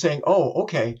and saying, oh,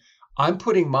 okay, I'm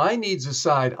putting my needs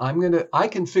aside. I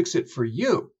can fix it for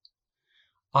you.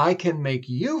 I can make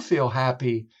you feel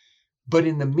happy But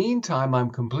in the meantime, I'm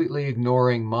completely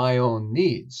ignoring my own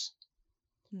needs.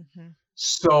 Mm-hmm.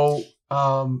 So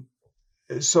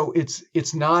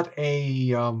it's not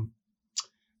the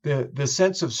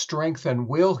sense of strength and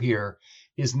will here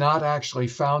is not actually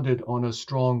founded on a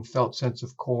strong felt sense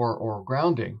of core or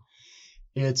grounding.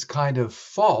 It's kind of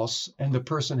false, and the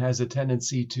person has a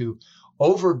tendency to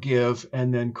overgive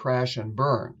and then crash and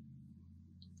burn.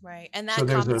 Right. And that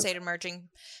compensated merging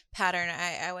pattern,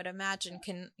 I would imagine,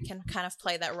 can kind of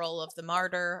play that role of the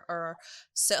martyr, or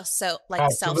so like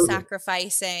Absolutely.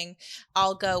 self-sacrificing.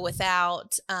 I'll go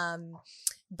without,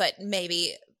 but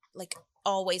maybe like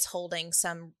always holding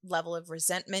some level of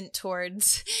resentment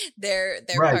towards their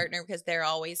Right. partner because they're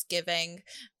always giving.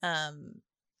 And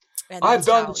I've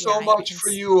done so much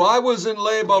for you. I was in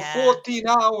labor 14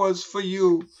 hours for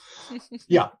you.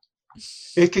 Yeah,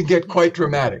 it can get quite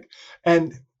dramatic.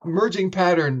 And merging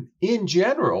pattern in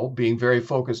general, being very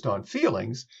focused on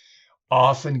feelings,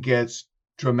 often gets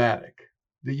dramatic.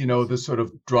 The sort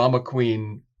of drama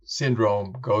queen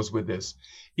syndrome goes with this.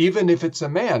 Even if it's a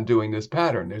man doing this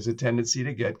pattern, there's a tendency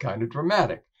to get kind of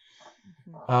dramatic,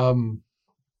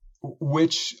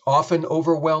 which often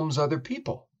overwhelms other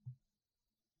people.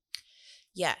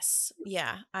 Yes.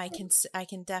 Yeah. I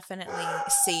can definitely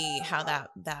see how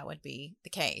that would be the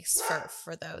case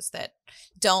for those that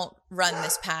don't run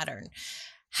this pattern.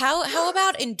 How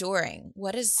about enduring?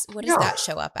 What does that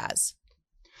show up as?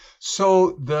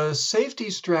 So the safety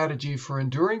strategy for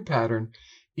enduring pattern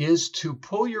is to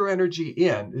pull your energy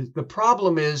in. The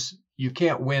problem is you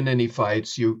can't win any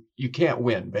fights. You can't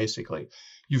win, basically.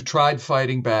 You've tried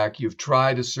fighting back. You've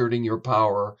tried asserting your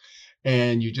power.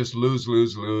 And you just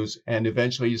lose. And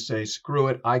eventually you say, screw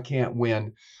it, I can't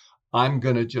win. I'm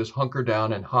going to just hunker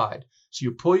down and hide. So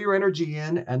you pull your energy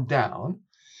in and down,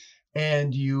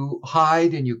 and you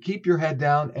hide, and you keep your head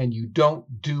down, and you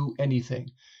don't do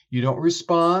anything. You don't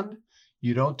respond.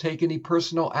 You don't take any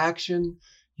personal action.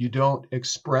 You don't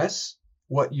express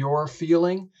what you're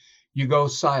feeling. You go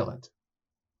silent.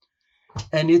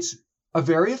 And it's a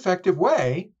very effective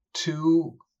way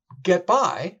to get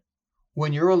by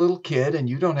when you're a little kid and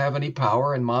you don't have any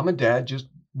power and mom and dad just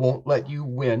won't let you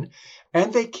win.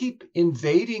 And they keep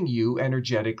invading you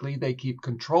energetically. They keep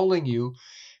controlling you.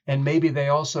 And maybe they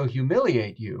also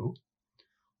humiliate you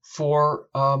for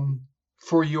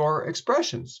your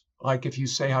expressions. Like if you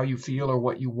say how you feel or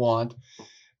what you want,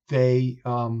 they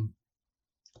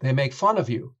make fun of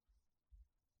you.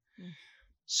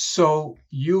 So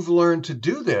you've learned to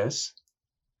do this,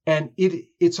 and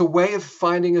it's a way of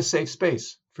finding a safe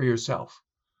space for yourself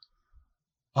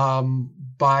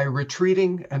by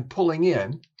retreating and pulling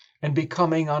in and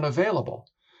becoming unavailable.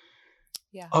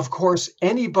 Yeah. Of course,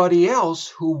 anybody else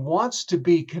who wants to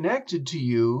be connected to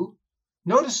you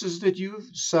notices that you've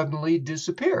suddenly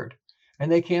disappeared and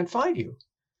they can't find you.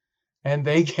 And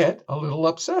they get a little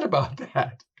upset about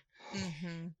that.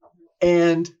 Mm-hmm.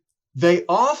 And they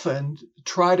often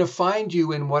try to find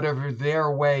you in whatever their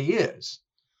way is.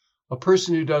 A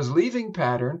person who does leaving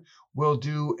pattern will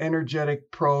do energetic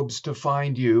probes to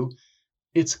find you.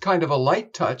 It's kind of a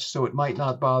light touch, so it might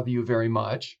not bother you very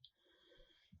much.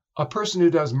 A person who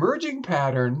does merging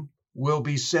pattern will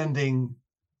be sending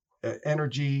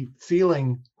energy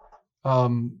feeling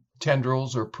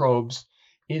tendrils or probes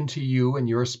into you and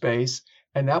your space,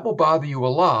 and that will bother you a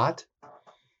lot,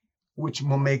 which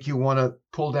will make you want to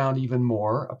pull down even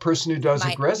more. A person who does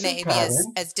aggressive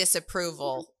pattern, as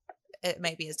disapproval. It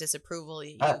may be as disapproval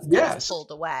you've yes.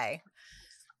 pulled away.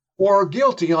 Or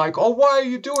guilty, like, oh, why are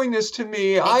you doing this to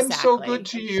me? Exactly. I'm so good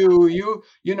to you.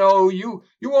 You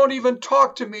won't even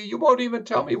talk to me. You won't even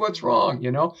tell me what's wrong.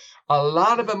 A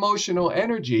lot of emotional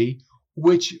energy,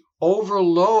 which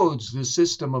overloads the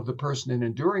system of the person in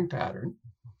enduring pattern,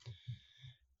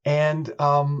 and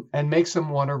makes them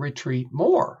want to retreat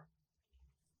more.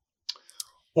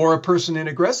 Or a person in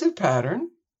aggressive pattern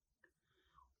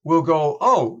will go,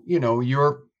 oh,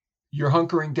 you're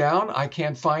hunkering down. I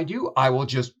can't find you. I will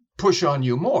just push on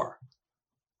you more.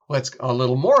 Let's a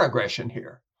little more aggression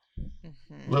here.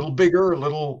 Mm-hmm. A little bigger, a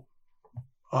little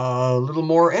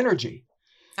more energy.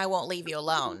 I won't leave you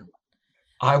alone.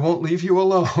 I won't leave you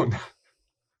alone.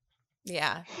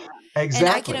 Yeah.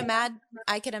 Exactly. And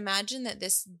I can imagine that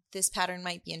this pattern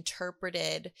might be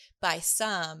interpreted by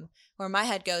some, where my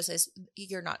head goes as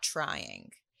you're not trying.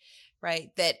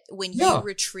 Right? That when you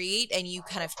retreat and you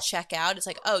kind of check out, it's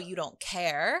like, oh, you don't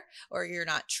care or you're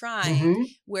not trying,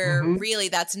 where really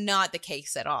that's not the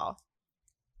case at all.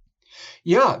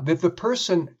 Yeah, that the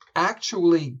person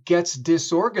actually gets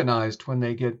disorganized when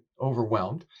they get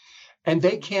overwhelmed and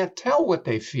they can't tell what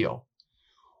they feel.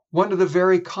 One of the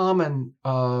very common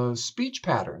speech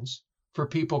patterns for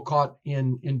people caught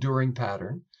in enduring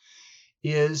pattern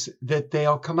is that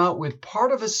they'll come out with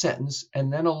part of a sentence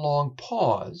and then a long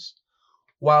pause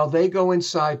while they go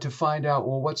inside to find out,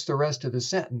 well, what's the rest of the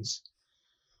sentence?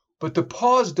 But the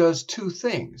pause does two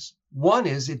things. One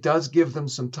is it does give them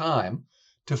some time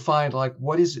to find, like,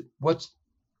 what is it? What's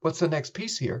the next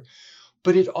piece here?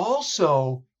 But it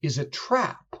also is a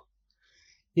trap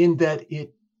in that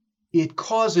it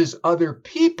causes other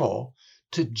people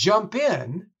to jump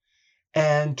in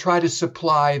and try to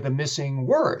supply the missing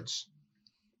words.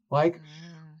 Like,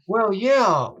 well,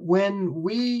 yeah, when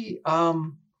we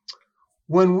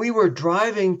were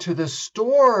driving to the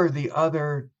store the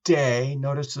other day,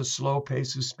 notice the slow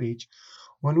pace of speech.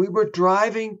 When we were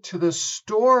driving to the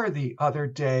store the other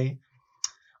day,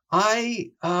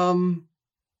 I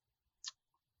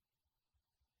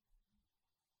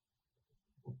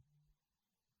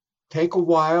take a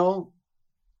while,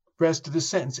 rest of the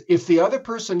sentence. If the other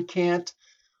person can't,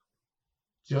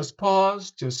 just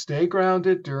pause, just stay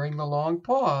grounded during the long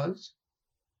pause.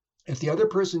 If the other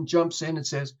person jumps in and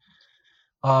says,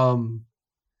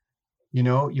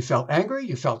 you felt angry,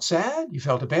 you felt sad, you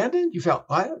felt abandoned, you felt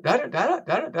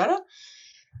that,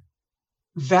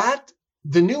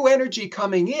 the new energy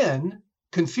coming in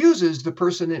confuses the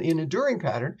person in enduring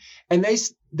pattern, and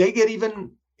they get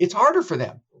even, it's harder for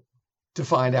them to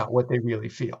find out what they really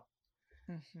feel.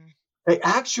 Mm-hmm. They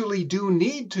actually do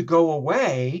need to go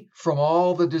away from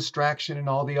all the distraction and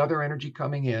all the other energy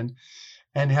coming in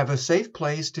and have a safe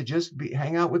place to just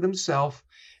hang out with themselves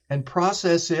and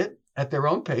process it at their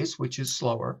own pace, which is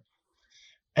slower,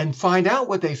 and find out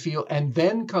what they feel and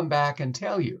then come back and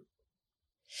tell you.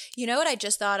 You know what I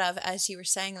just thought of as you were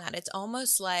saying that? It's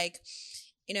almost like,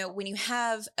 when you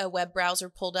have a web browser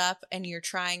pulled up and you're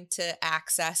trying to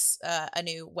access a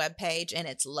new web page and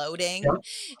it's loading,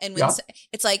 and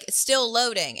it's like it's still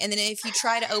loading. And then if you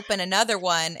try to open another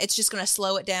one, it's just going to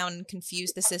slow it down and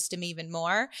confuse the system even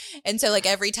more. And so like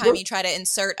every time you try to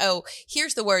insert, oh,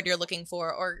 here's the word you're looking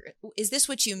for, or is this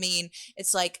what you mean?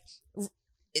 It's like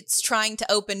it's trying to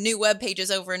open new web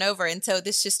pages over and over. And so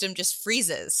this system just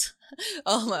freezes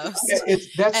almost.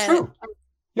 That's true.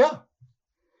 Yeah.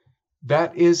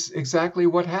 That is exactly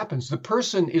what happens. The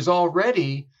person is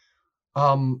already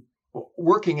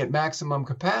working at maximum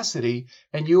capacity,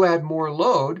 and you add more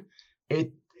load,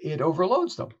 it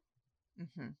overloads them.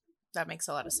 Mm-hmm. That makes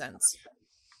a lot of sense.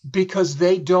 Because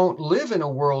they don't live in a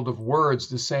world of words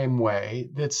the same way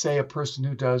that, say, a person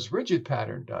who does rigid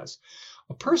pattern does.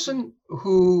 A person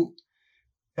who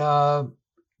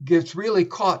gets really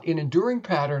caught in enduring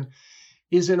pattern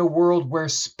is in a world where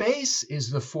space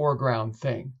is the foreground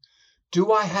thing.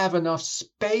 Do I have enough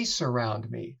space around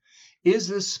me? Is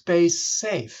this space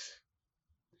safe?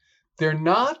 They're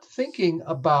not thinking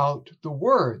about the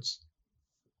words.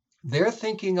 They're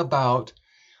thinking about,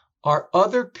 are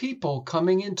other people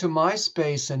coming into my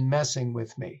space and messing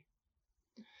with me?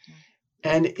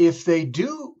 And if they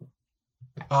do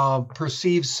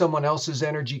perceive someone else's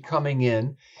energy coming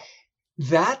in,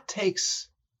 that takes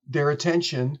their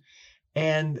attention.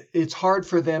 And it's hard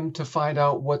for them to find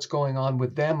out what's going on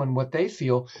with them and what they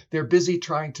feel. They're busy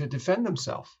trying to defend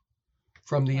themselves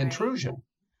from the intrusion.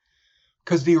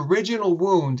 Because the original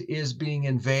wound is being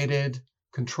invaded,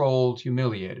 controlled,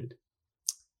 humiliated.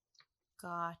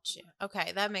 Gotcha.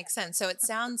 Okay, that makes sense. So it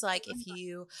sounds like if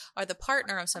you are the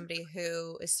partner of somebody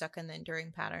who is stuck in the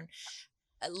enduring pattern,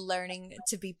 learning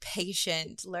to be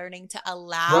patient, learning to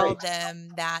allow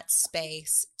them that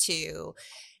space to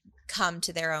come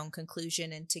to their own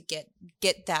conclusion and to get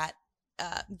that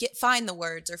find the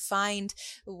words or find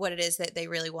what it is that they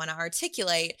really want to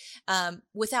articulate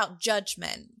without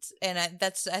judgment. And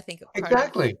that's, I think,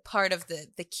 part of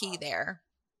the key there.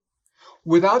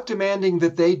 Without demanding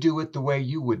that they do it the way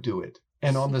you would do it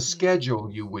and on the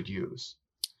schedule you would use.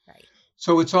 Right.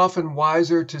 So it's often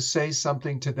wiser to say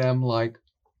something to them like,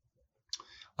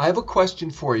 I have a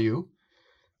question for you.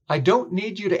 I don't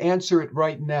need you to answer it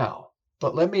right now,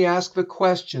 but let me ask the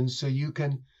question so you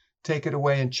can take it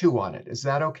away and chew on it. Is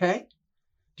that okay?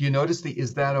 Do you notice the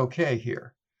is that okay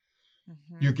here?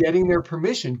 Mm-hmm. You're getting their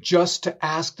permission just to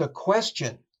ask the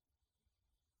question.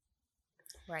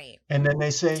 Right. And then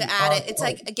they say to add it. It's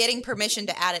like getting permission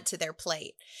to add it to their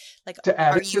plate. Like, to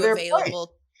add are it to you their available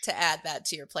plate? To add that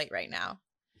to your plate right now?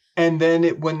 And then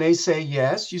when they say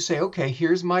yes, you say, okay,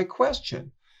 here's my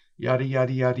question. Yada,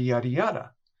 yada, yada, yada,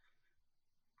 yada.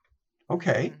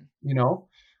 Okay. Mm-hmm.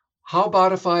 How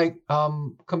about if I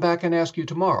come back and ask you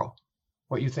tomorrow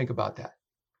what you think about that?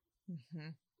 Mm-hmm.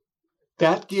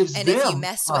 That gives them if you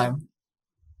mess time.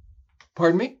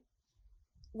 Pardon me?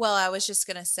 Well, I was just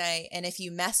going to say, and if you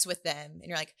mess with them and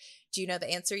you're like, do you know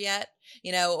the answer yet?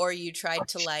 Or you tried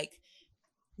to like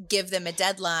give them a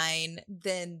deadline,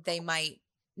 then they might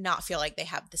not feel like they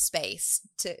have the space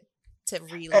to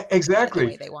really Exactly.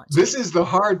 the way they want to. This is the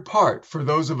hard part for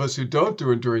those of us who don't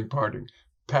do enduring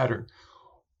pattern.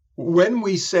 When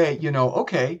we say,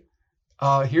 okay,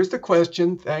 here's the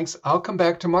question, thanks, I'll come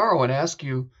back tomorrow and ask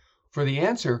you for the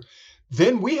answer,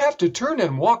 then we have to turn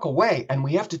and walk away, and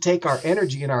we have to take our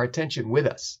energy and our attention with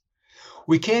us.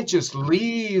 We can't just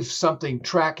leave something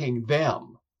tracking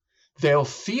them. They'll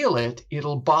feel it,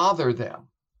 it'll bother them.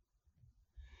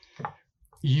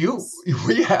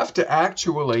 We have to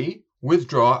actually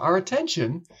withdraw our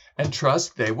attention and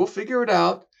trust they will figure it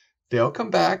out. They'll come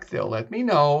back. They'll let me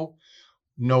know.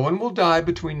 No one will die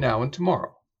between now and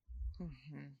tomorrow.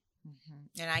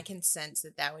 And I can sense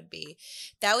that would be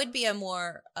a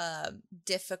more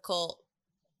difficult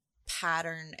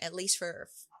pattern, at least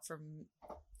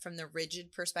from the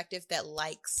rigid perspective that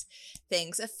likes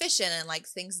things efficient and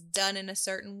likes things done in a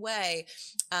certain way.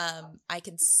 I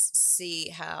can see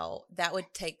how that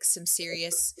would take some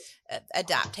serious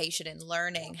adaptation and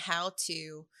learning how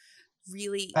to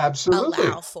really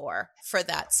allow for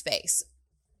that space.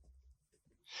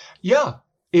 Yeah,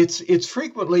 it's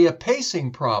frequently a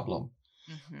pacing problem.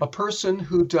 A person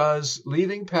who does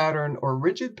leaving pattern or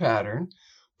rigid pattern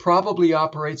probably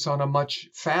operates on a much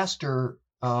faster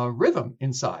rhythm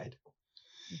inside.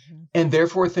 And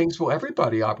therefore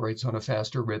everybody operates on a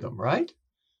faster rhythm, right?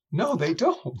 No, they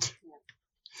don't.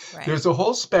 Right. There's a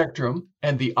whole spectrum,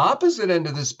 and the opposite end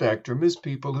of the spectrum is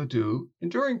people who do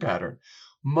enduring pattern,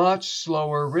 much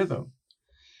slower rhythm.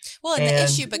 Well, and the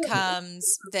issue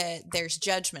becomes that there's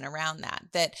judgment around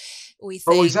that we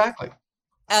think exactly.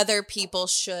 Other people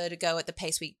should go at the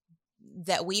pace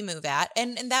that we move at.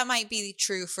 And that might be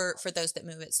true for those that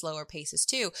move at slower paces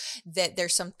too, that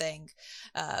there's something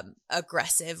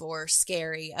aggressive or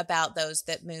scary about those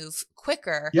that move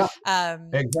quicker. Yeah,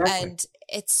 exactly. And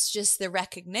it's just the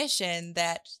recognition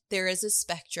that there is a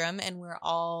spectrum and we're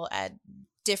all at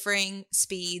differing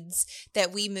speeds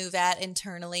that we move at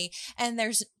internally. And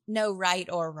there's no right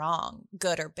or wrong,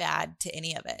 good or bad to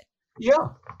any of it.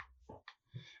 Yeah.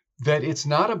 That it's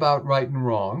not about right and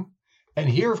wrong. And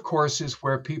here, of course, is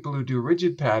where people who do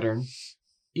rigid pattern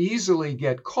easily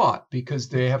get caught because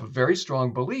they have a very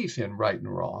strong belief in right and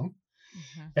wrong,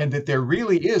 and that there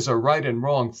really is a right and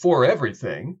wrong for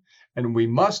everything, and we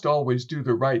must always do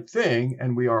the right thing,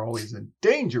 and we are always in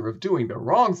danger of doing the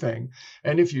wrong thing.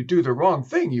 And if you do the wrong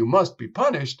thing, you must be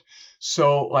punished.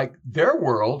 So, like, their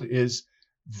world is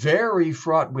very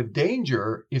fraught with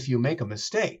danger if you make a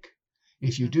mistake.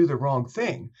 If you do the wrong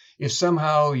thing, if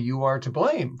somehow you are to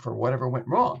blame for whatever went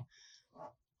wrong.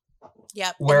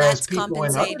 Yep. Whereas and that's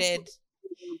compensated.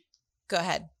 Go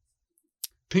ahead.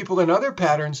 People in other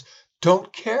patterns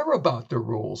don't care about the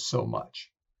rules so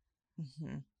much.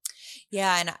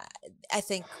 Yeah. And I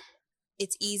think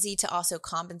it's easy to also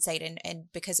compensate. And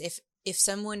because if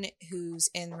someone who's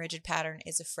in rigid pattern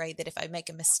is afraid that if I make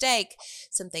a mistake,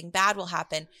 something bad will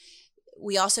happen,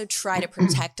 we also try to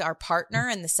protect our partner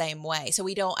in the same way. So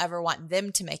we don't ever want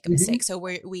them to make a mistake. So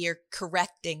we are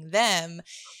correcting them.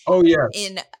 Oh, yes.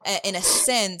 In a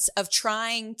sense of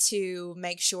trying to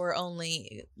make sure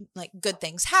only like good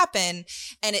things happen,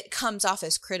 and it comes off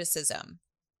as criticism.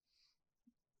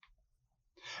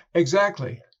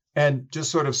 Exactly. And just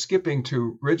sort of skipping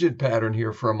to rigid pattern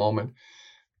here for a moment,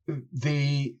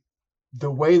 the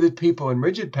way that people in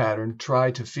rigid pattern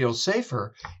try to feel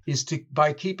safer is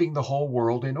by keeping the whole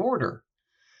world in order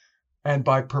and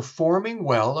by performing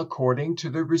well according to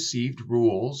the received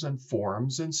rules and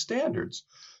forms and standards.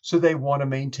 So they want to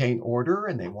maintain order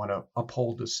and they want to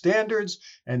uphold the standards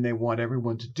and they want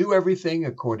everyone to do everything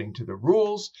according to the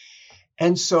rules.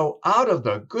 And so out of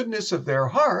the goodness of their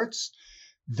hearts,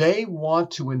 they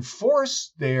want to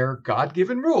enforce their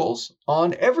God-given rules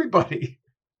on everybody.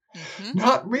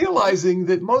 Not realizing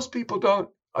that most people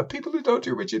who don't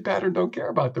do rigid pattern don't care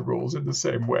about the rules in the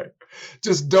same way.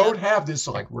 Just don't have this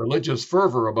like religious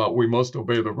fervor about we must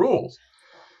obey the rules.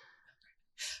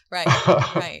 Right,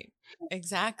 right.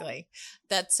 Exactly.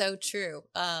 That's so true.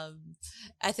 I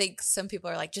think some people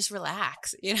are like, just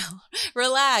relax,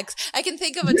 relax. I can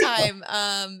think of a time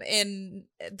in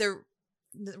the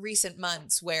recent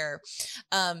months where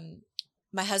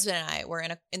my husband and I were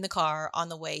in the car on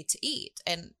the way to eat,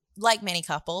 and like many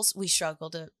couples, we struggle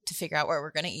to figure out where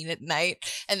we're going to eat at night.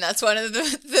 And that's one of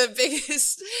the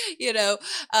biggest,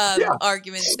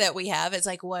 arguments that we have. It's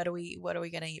like, what are we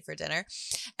going to eat for dinner?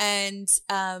 And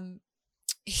I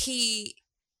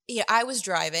was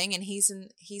driving and he's in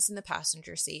the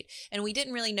passenger seat, and we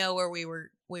didn't really know where we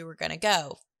were going to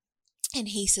go. And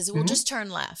he says, well, just turn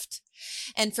left.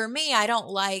 And for me, I don't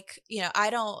like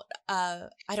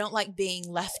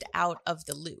being left out of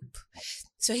the loop.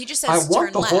 So he just says,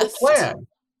 turn left. Whole plan.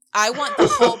 I want the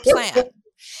whole plan.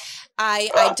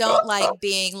 I don't like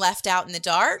being left out in the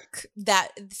dark. That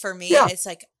for me, it's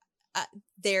like,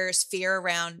 there's fear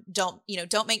around, don't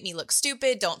make me look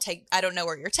stupid. I don't know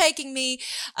where you're taking me.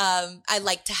 I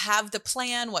like to have the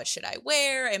plan. What should I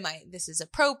wear? This is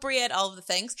appropriate, all of the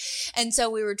things. And so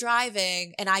we were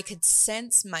driving and I could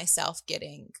sense myself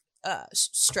getting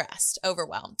stressed,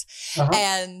 overwhelmed.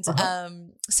 And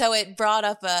so it brought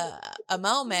up a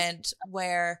moment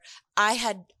where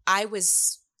I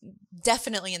was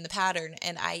definitely in the pattern,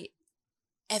 and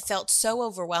it felt so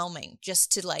overwhelming just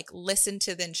to like listen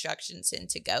to the instructions and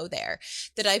to go there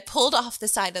that I pulled off the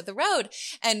side of the road.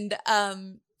 And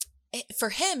for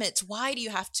him, it's, why do you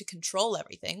have to control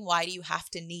everything? Why do you have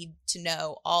to need to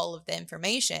know all of the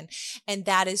information? And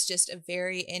that is just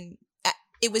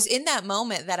it was in that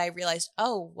moment that I realized,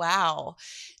 oh, wow,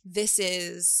 this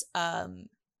is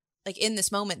like in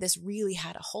this moment, this really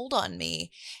had a hold on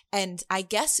me. And I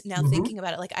guess now thinking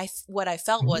about it, like what I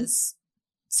felt was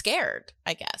scared,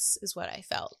 I guess, is what I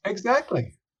felt.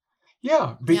 Exactly.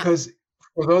 Yeah, because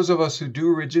for those of us who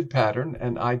do rigid pattern,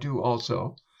 and I do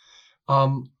also,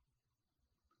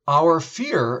 our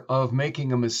fear of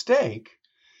making a mistake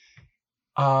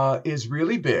is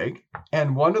really big.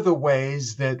 And one of the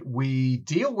ways that we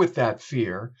deal with that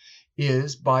fear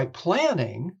is by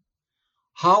planning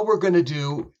how we're going to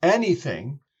do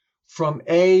anything from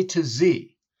A to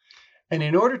Z. And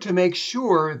in order to make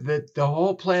sure that the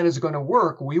whole plan is going to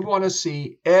work, we want to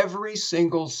see every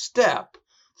single step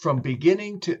from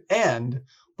beginning to end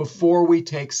before we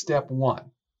take step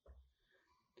one.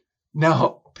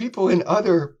 Now, people in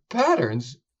other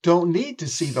patterns don't need to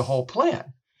see the whole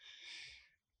plan.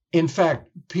 In fact,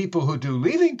 people who do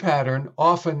leaving pattern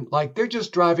often, like, they're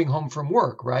just driving home from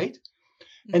work, right?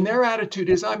 And their attitude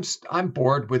is, I'm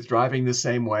bored with driving the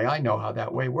same way. I know how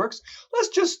that way works. Let's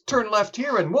just turn left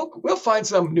here and we'll find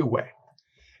some new way.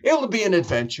 It'll be an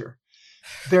adventure.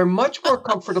 They're much more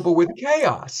comfortable with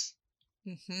chaos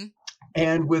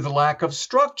and with lack of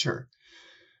structure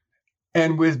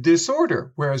and with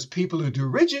disorder, whereas people who do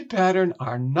rigid pattern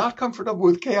are not comfortable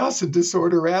with chaos and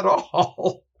disorder at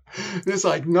all. It's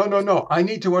like, no. I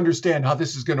need to understand how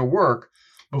this is going to work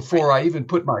before I even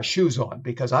put my shoes on,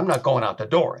 because I'm not going out the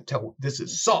door until this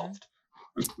is solved.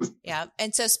 Yeah.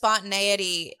 And so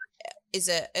spontaneity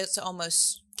it's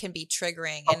almost can be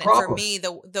triggering. And for me,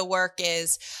 the work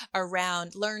is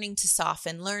around learning to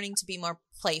soften, learning to be more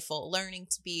playful, learning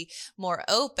to be more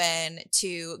open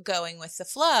to going with the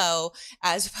flow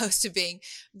as opposed to being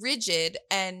rigid.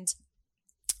 And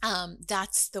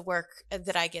that's the work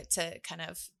that I get to kind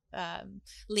of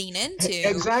lean into.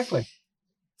 Exactly.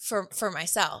 For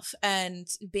myself, and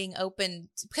being open,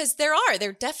 because there are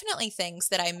definitely things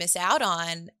that I miss out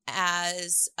on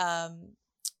as a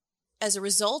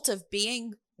result of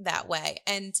being that way.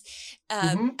 And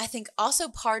I think also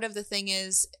part of the thing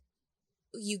is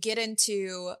you get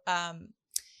into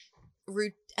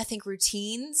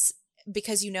routines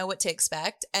because you know what to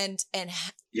expect, and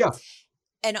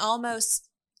almost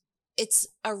it's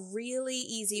a really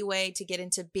easy way to get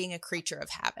into being a creature of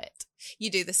habit.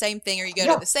 You do the same thing, or you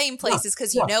go to the same places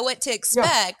because you know what to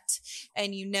expect,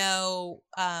 and you know,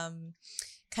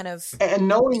 kind of, and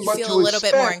knowing you what feel to a little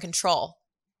expect, bit more in control.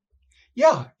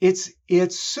 Yeah, it's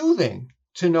soothing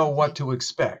to know what to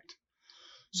expect.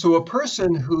 So a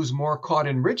person who's more caught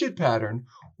in rigid pattern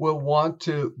will want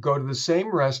to go to the same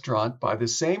restaurant by the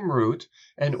same route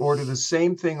and order the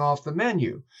same thing off the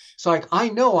menu. It's like, I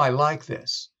know I like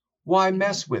this. Why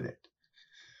mess with it?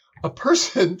 A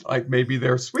person, like maybe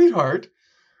their sweetheart,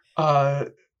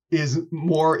 is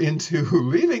more into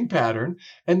leaving pattern,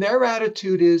 and their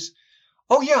attitude is,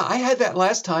 oh yeah, I had that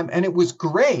last time and it was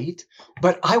great,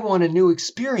 but I want a new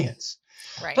experience.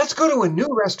 Right. Let's go to a new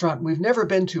restaurant we've never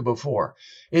been to before.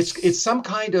 It's some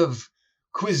kind of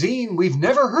cuisine we've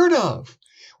never heard of.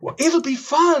 Well, it'll be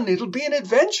fun. It'll be an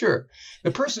adventure.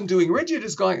 The person doing rigid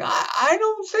is going, I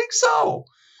don't think so.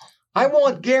 I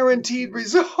want guaranteed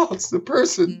results. The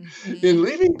person in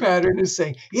leaving pattern is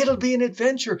saying, it'll be an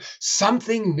adventure.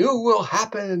 Something new will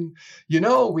happen. You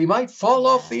know, we might fall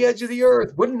off the edge of the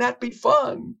earth. Wouldn't that be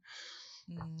fun?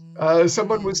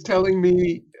 Someone was telling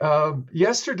me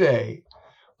yesterday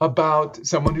about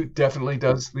someone who definitely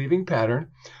does leaving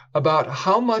pattern, about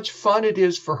how much fun it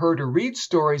is for her to read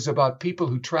stories about people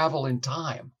who travel in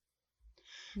time.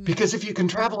 Because if you can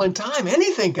travel in time,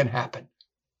 anything can happen.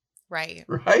 Right.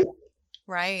 Right?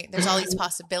 Right. There's all these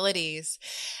possibilities.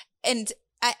 And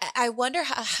I wonder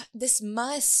how this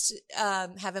must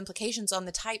have implications on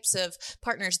the types of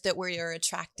partners that we're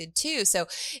attracted to. So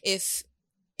if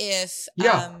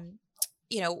Yeah,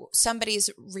 somebody's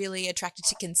really attracted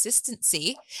to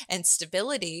consistency and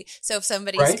stability. So if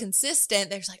somebody's right. consistent,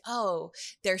 there's like, oh,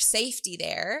 there's safety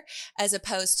there, as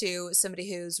opposed to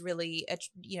somebody who's really,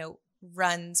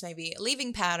 runs maybe a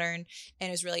leaving pattern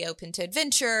and is really open to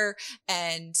adventure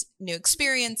and new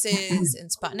experiences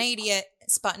and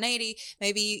spontaneity.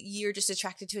 Maybe you're just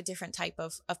attracted to a different type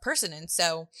of person. And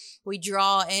so we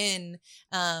draw in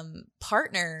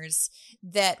partners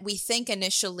that we think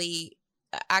initially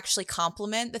actually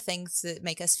complement the things that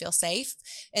make us feel safe.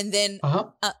 And then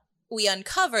we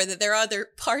uncover that there are other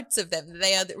parts of them.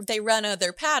 They run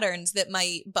other patterns that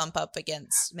might bump up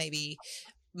against maybe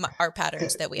our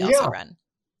patterns that we also run.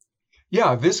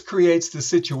 Yeah, this creates the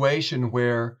situation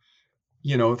where,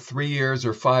 3 years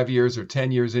or 5 years or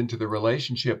 10 years into the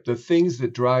relationship, the things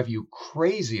that drive you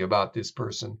crazy about this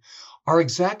person are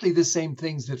exactly the same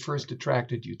things that first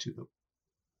attracted you to them.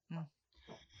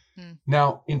 Mm.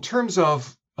 Now, in terms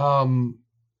of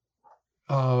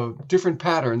different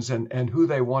patterns and who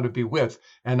they want to be with,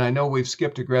 and I know we've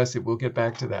skipped aggressive, we'll get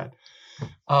back to that.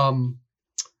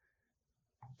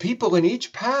 People in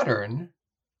each pattern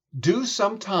do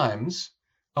sometimes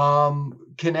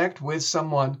connect with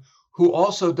someone who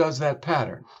also does that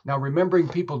pattern. Now, remembering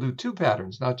people do 2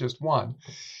 patterns, not just one.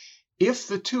 If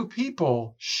the 2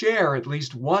 people share at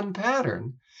least one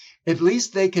pattern, at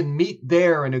least they can meet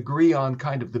there and agree on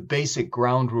kind of the basic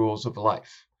ground rules of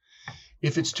life.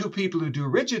 If it's 2 people who do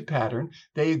rigid pattern,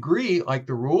 they agree like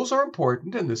the rules are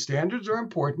important and the standards are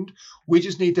important. We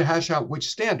just need to hash out which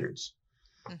standards.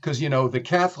 Because, the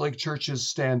Catholic Church's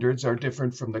standards are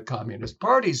different from the Communist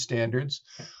Party's standards,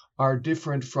 are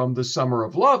different from the Summer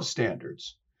of Love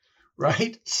standards,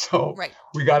 right? So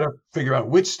we got to figure out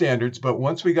which standards, but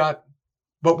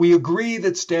we agree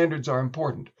that standards are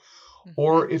important. Mm-hmm.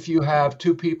 Or if you have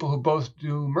 2 people who both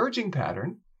do merging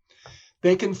pattern,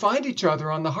 they can find each other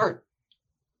on the heart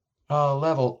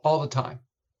level all the time.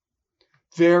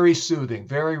 Very soothing,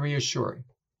 very reassuring.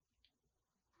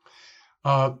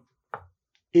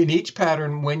 In each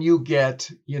pattern, when you get,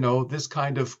 this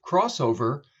kind of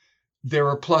crossover, there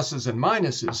are pluses and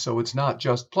minuses. So it's not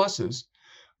just pluses.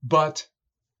 But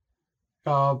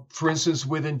for instance,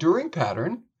 with enduring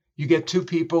pattern, you get 2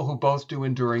 people who both do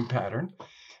enduring pattern,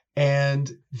 and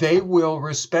they will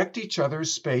respect each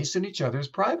other's space and each other's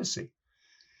privacy.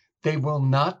 They will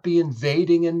not be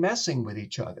invading and messing with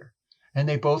each other. And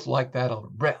they both like that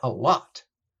a lot.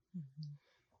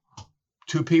 Mm-hmm.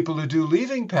 2 people who do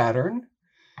leaving pattern,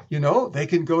 they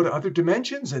can go to other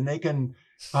dimensions and they can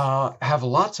have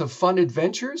lots of fun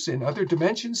adventures in other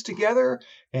dimensions together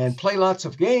and play lots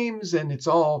of games, and it's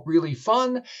all really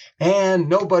fun, and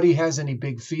nobody has any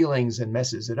big feelings and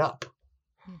messes it up.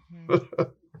 Mm-hmm.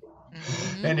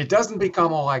 Mm-hmm. And it doesn't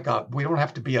become we don't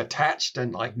have to be attached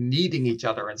and like needing each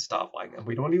other and stuff like that.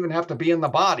 We don't even have to be in the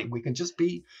body. We can just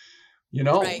be,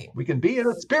 we can be in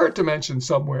a spirit dimension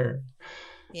somewhere.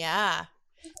 Yeah.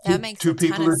 That makes 2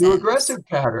 people who do aggressive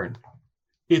pattern.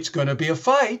 It's going to be a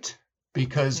fight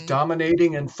because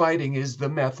dominating and fighting is the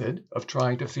method of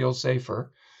trying to feel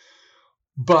safer.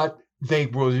 But they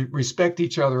will respect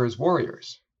each other as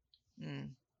warriors.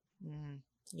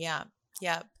 Yeah.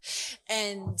 Yep.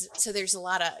 And so there's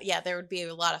there would be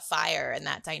a lot of fire in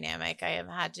that dynamic, I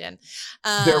imagine.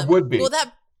 There would be. Well,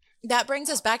 that brings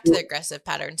us back to the aggressive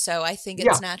pattern. So I think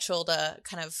it's natural to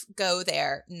kind of go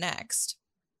there next.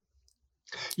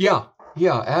 Yeah,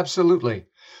 absolutely.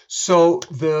 So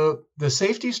the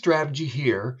safety strategy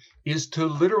here is to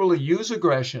literally use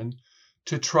aggression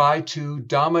to try to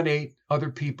dominate other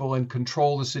people and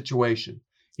control the situation,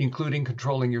 including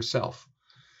controlling yourself.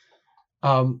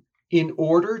 In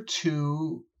order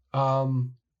to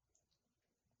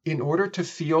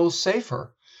feel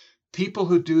safer, people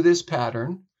who do this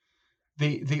pattern,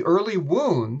 the early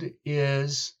wound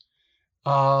is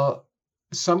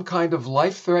some kind of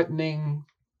life-threatening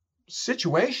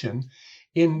situation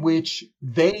in which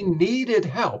they needed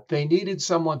help. They needed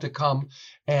someone to come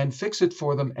and fix it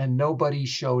for them, and nobody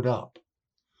showed up.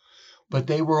 But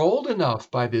they were old enough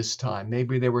by this time,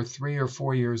 maybe they were 3 or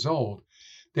 4 years old.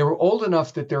 They were old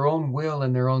enough that their own will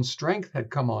and their own strength had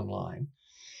come online.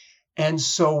 And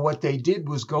so what they did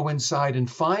was go inside and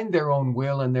find their own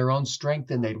will and their own strength,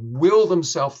 and they'd will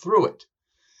themselves through it.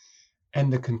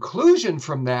 And the conclusion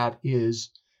from that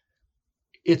is,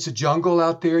 it's a jungle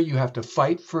out there. You have to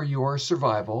fight for your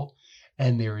survival,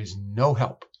 and there is no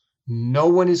help. No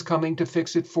one is coming to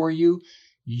fix it for you.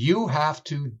 You have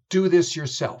to do this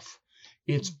yourself.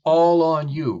 It's all on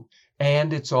you,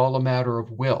 and it's all a matter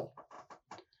of will.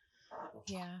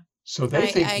 Yeah. So they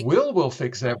think I will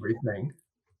fix everything.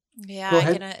 yeah, Go I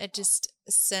can ahead. just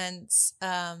sense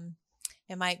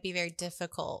it might be very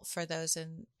difficult for those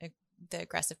in the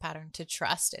aggressive pattern to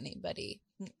trust anybody.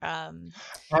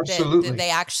 That Absolutely. they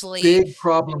actually, Big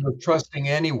problem with trusting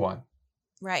anyone.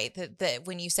 right, that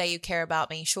when you say you care about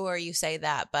me, sure, you say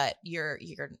that, but you're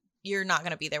not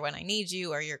going to be there when I need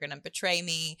you, or you're going to betray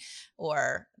me,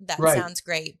 or that Right. sounds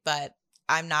great, but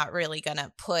I'm not going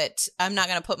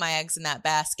to put my eggs in that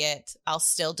basket. I'll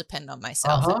still depend on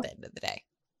myself at Uh-huh. the end of the day.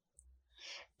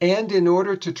 And in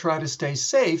order to try to stay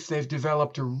safe, they've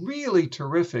developed a really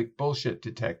terrific bullshit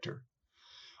detector,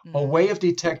 a way Mm, of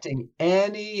detecting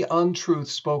any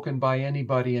untruth spoken by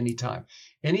anybody anytime,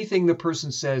 anything the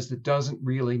person says that doesn't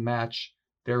really match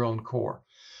their own core.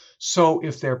 So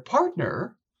if their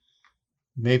partner,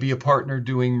 maybe a partner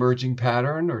doing merging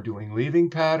pattern or doing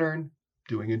leaving pattern,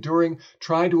 doing enduring,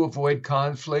 trying to avoid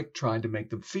conflict, trying to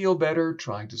make them feel better,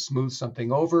 trying to smooth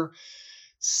something over,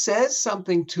 says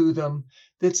something to them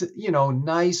that's,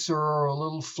 nicer or a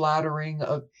little flattering,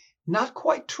 not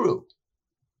quite true,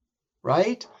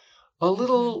 right? A mm-hmm.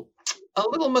 little a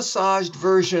little massaged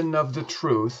version of the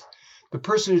truth. The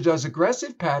person who does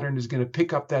aggressive pattern is going to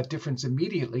pick up that difference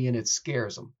immediately, and it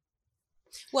scares them.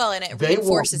 Well, and it They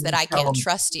want reinforces you that to I tell can't them,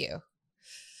 trust you.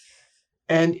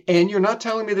 and you're not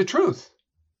telling me the truth.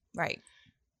 Right.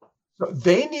 So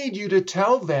they need you to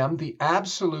tell them the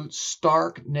absolute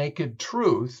stark, naked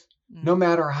truth, no Mm,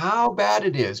 matter how bad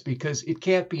it is, because it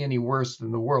can't be any worse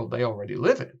than the world they already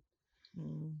live in.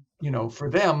 mm, For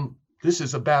them, this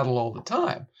is a battle all the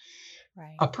time.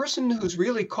 right. A person who's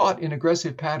really caught in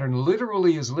aggressive pattern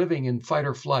literally is living in fight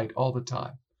or flight all the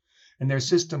time, and their Mm,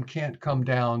 system can't come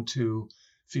down to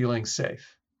feeling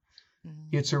safe.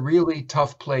 mm. It's a really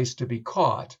tough place to be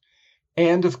caught.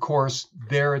 And of course,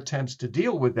 their attempts to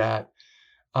deal with that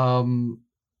um,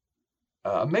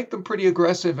 make them pretty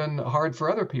aggressive and hard for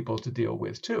other people to deal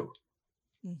with too.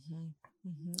 Mm-hmm.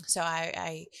 Mm-hmm. So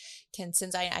I can,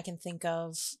 since I can think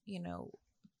of,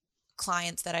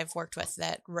 clients that I've worked with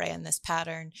that ran this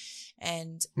pattern,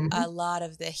 and Hmm. a lot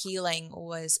of the healing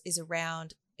is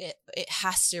around it. It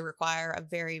has to require a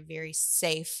very, very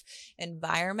safe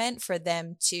environment for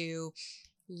them to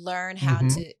learn how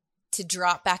Hmm. to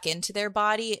drop back into their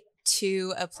body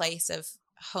to a place of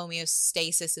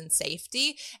homeostasis and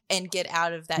safety, and get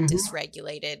out of that Hmm.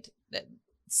 dysregulated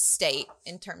state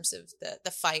in terms of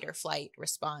the fight or flight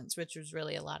response, which was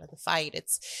really a lot of the fight.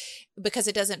 It's because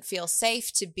it doesn't feel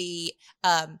safe to be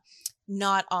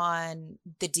not on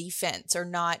the defense, or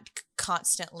not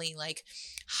constantly like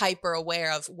hyper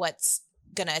aware of what's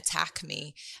going to attack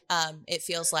me. It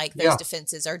feels like those Yeah.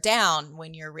 defenses are down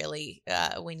when you're really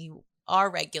when you are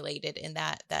regulated, and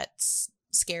that's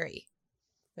scary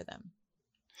for them.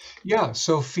 Yeah.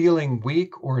 So feeling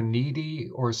weak or needy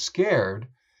or scared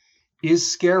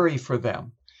is scary for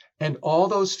them. And all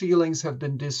those feelings have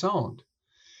been disowned.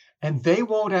 And they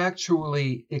won't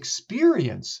actually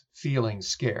experience feeling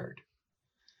scared.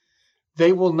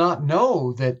 They will not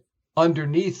know that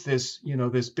underneath this,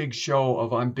 this big show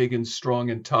of I'm big and strong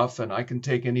and tough and I can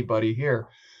take anybody here,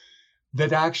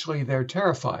 that actually they're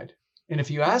terrified. And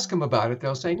if you ask them about it,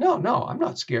 they'll say, no, I'm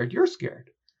not scared. You're scared.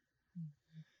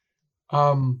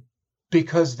 Um,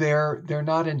 because they're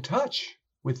not in touch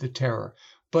with the terror,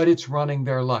 but it's running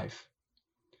their life.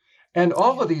 And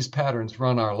all Yeah. of these patterns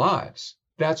run our lives.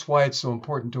 That's why it's so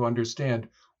important to understand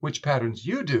which patterns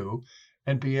you do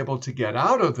and be able to get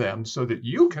out of them so that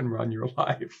you can run your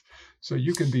life, so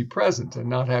you can be present and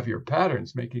not have your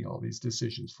patterns making all these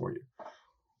decisions for you.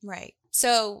 Right.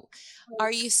 So,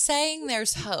 are you saying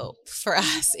there's hope for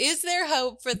us? Is there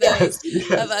hope for those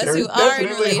of Yes, us there's who are in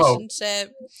definitely hope.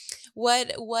 relationship?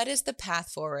 What is the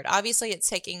path forward? Obviously, it's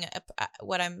taking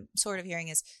what I'm sort of hearing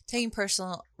is taking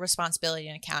personal responsibility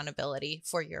and accountability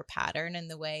for your pattern and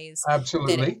the ways that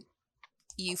Absolutely.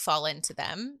 you fall into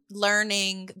them,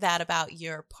 learning that about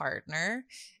your partner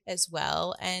as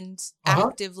well, and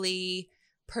Uh-huh. actively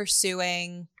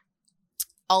pursuing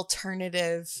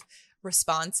alternative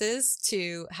responses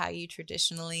to how you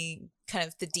traditionally kind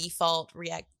of the default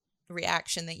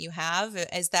reaction that you have.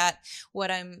 Is that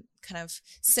what I'm kind of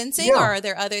sensing, or Yeah. are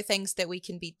there other things that we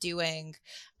can be doing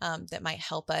that might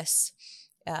help us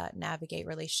navigate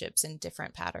relationships in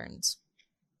different patterns?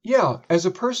 Yeah. As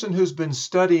a person who's been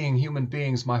studying human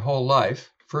beings my whole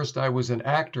life, first I was an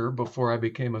actor before I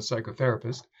became a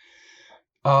psychotherapist.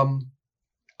 Um,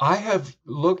 I have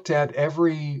looked at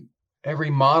every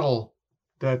model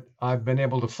that I've been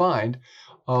able to find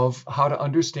of how to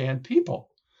understand people.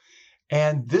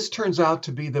 And this turns out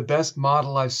to be the best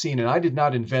model I've seen. And I did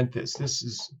not invent this. This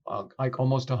is like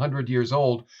almost 100 years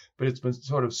old, but it's been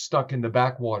sort of stuck in the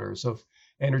backwaters of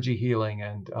energy healing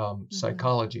and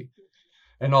psychology.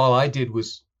 And all I did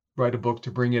was write a book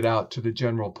to bring it out to the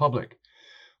general public.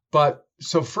 But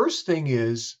so first thing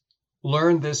is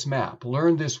learn this map,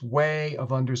 learn this way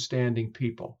of understanding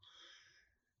people.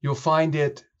 You'll find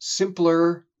it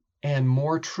simpler and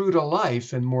more true to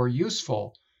life and more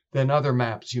useful than other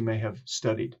maps you may have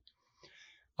studied.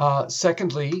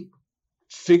 Secondly,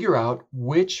 figure out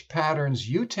which patterns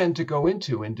you tend to go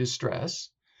into in distress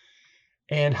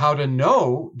and how to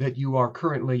know that you are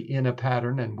currently in a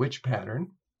pattern and which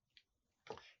pattern,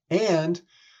 and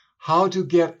how to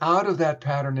get out of that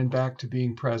pattern and back to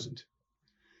being present.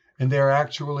 And there are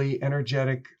actually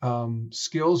energetic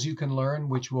skills you can learn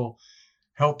which will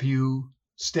help you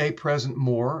stay present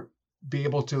more, be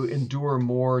able to endure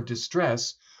more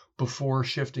distress before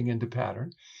shifting into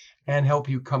pattern, and help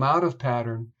you come out of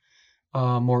pattern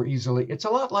more easily. It's a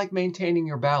lot like maintaining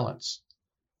your balance.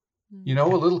 You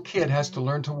know, a little kid has to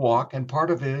learn to walk, and part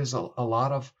of it is a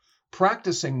lot of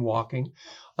practicing walking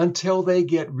until they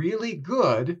get really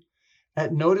good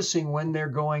at noticing when they're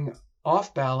going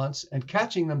off balance and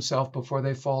catching themselves before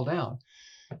they fall down.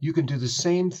 You can do the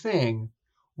same thing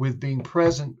with being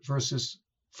present versus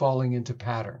falling into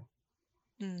pattern.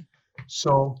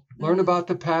 So learn about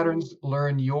the patterns,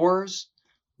 learn yours,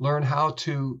 learn how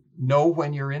to know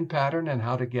when you're in pattern and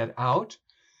how to get out,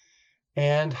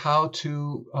 and how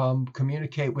to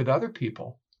communicate with other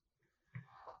people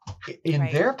in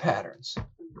their patterns.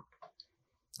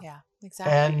 Yeah,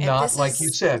 exactly. And not, like you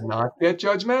said, not get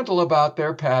judgmental about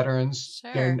their patterns.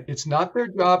 Sure. And it's not their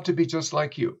job to be just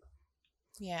like you.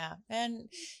 Yeah. And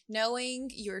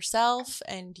knowing yourself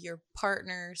and your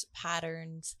partner's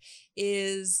patterns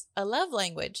is a love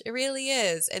language. It really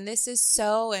is. And this is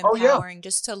so empowering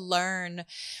just to learn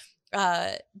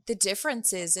the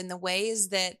differences in the ways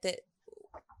that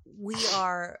we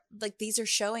are, like, these are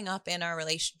showing up in our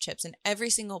relationships, and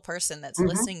every single person that's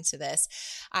listening to this,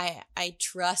 I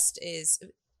trust is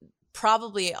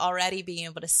probably already being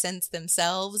able to sense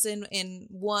themselves in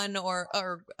one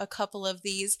or a couple of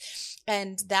these.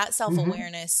 And that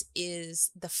self-awareness is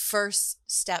the first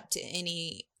step to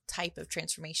any type of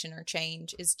transformation or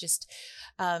change, is just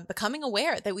becoming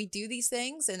aware that we do these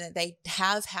things and that they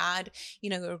have had,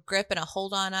 a grip and a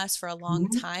hold on us for a long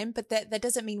time. But that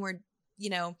doesn't mean we're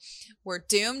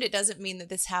doomed. It doesn't mean that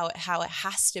this is how it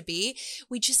has to be.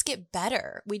 We just get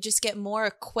better. We just get more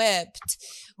equipped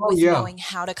with knowing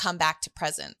how to come back to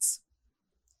presence.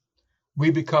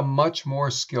 We become much more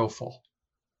skillful.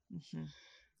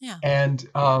 Yeah. And,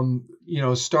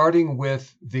 starting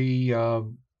with the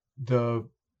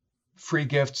free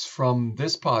gifts from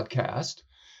this podcast,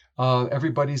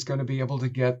 everybody's going to be able to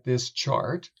get this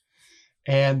chart.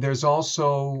 And there's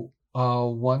also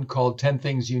one called 10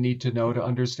 Things You Need to Know to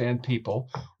Understand People,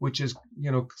 which is,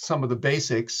 some of the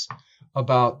basics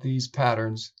about these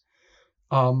patterns.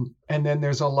 And then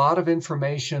there's a lot of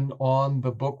information on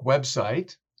the book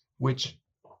website, which,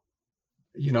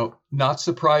 not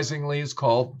surprisingly is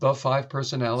called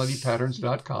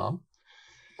the5personalitypatterns.com.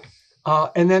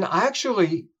 And then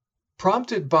actually,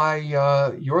 prompted by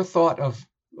your thought of,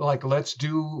 like, let's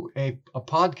do a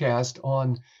podcast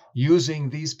on using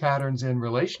these patterns in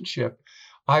relationship,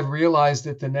 I realized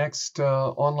that the next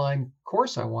online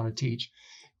course I want to teach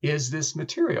is this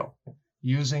material,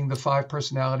 using the 5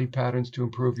 personality patterns to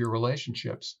improve your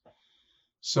relationships.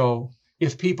 So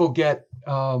if people get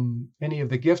any of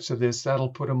the gifts of this, that'll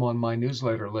put them on my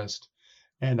newsletter list,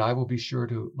 and I will be sure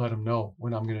to let them know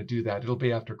when I'm going to do that. It'll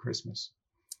be after Christmas.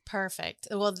 Perfect.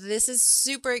 Well, this is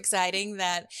super exciting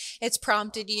that it's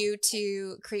prompted you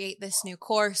to create this new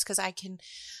course, because I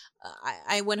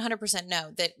 100%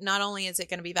 know that not only is it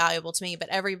going to be valuable to me, but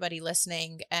everybody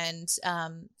listening. And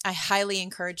I highly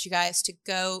encourage you guys to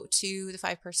go to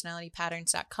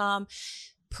the5personalitypatterns.com,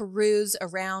 peruse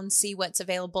around, see what's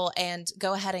available, and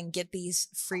go ahead and get these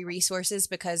free resources,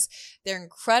 because they're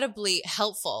incredibly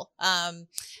helpful.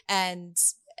 And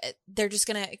they're just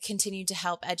going to continue to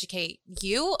help educate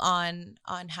you on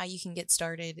how you can get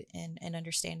started in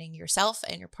understanding yourself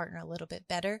and your partner a little bit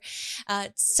better,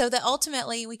 so that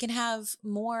ultimately we can have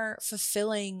more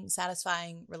fulfilling,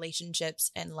 satisfying relationships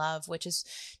and love, which is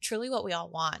truly what we all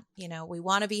want. We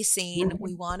want to be seen,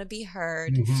 we want to be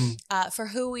heard for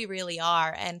who we really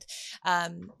are. And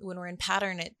when we're in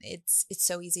pattern, it's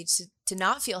so easy to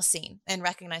not feel seen and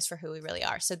recognized for who we really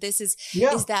are. So this is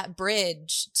that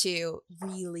bridge to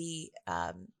really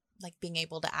like being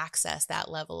able to access that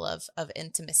level of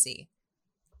intimacy.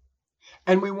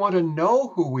 And we want to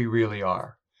know who we really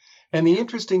are. And the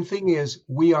interesting thing is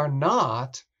we are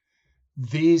not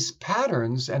these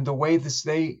patterns and the way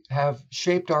they have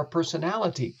shaped our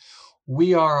personality.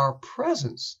 We are our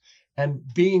presence. And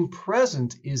being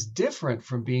present is different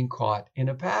from being caught in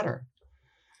a pattern.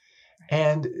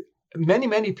 And many,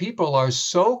 many people are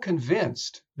so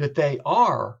convinced that they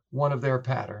are one of their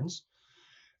patterns.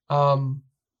 And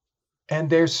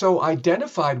they're so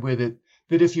identified with it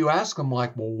that if you ask them,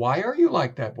 like, well, why are you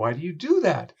like that? Why do you do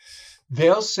that?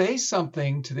 They'll say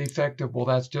something to the effect of, well,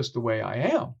 that's just the way I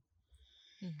am.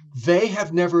 Mm-hmm. They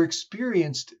have never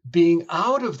experienced being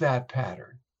out of that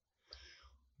pattern.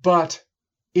 But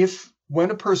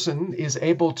when a person is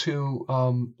able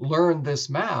to learn this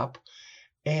map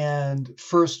and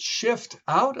first shift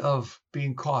out of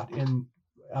being caught in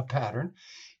a pattern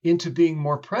into being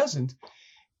more present,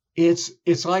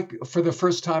 it's like for the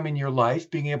first time in your life,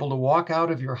 being able to walk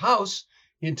out of your house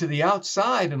into the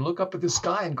outside and look up at the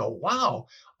sky and go, wow,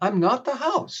 I'm not the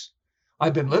house.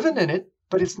 I've been living in it,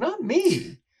 but it's not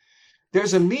me.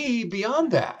 There's a me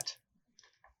beyond that.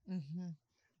 Mm-hmm.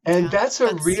 And that's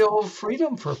a real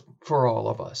freedom for all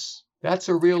of us. That's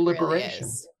a real liberation.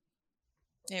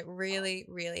 It really,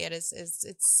 really it is.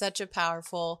 It's such a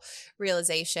powerful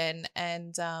realization.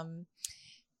 And I'm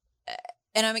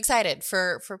excited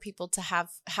for people to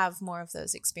have more of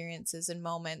those experiences and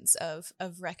moments of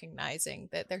recognizing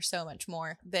that there's so much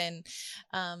more than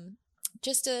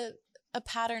just a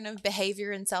pattern of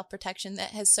behavior and self-protection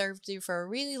that has served you for a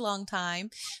really long time,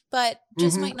 but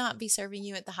just might not be serving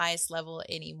you at the highest level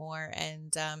anymore.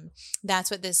 And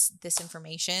that's what this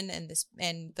information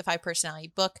and the 5 Personality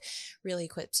book really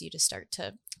equips you to start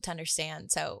to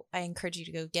understand. So I encourage you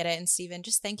to go get it. And Stephen,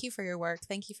 just thank you for your work.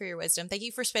 Thank you for your wisdom. Thank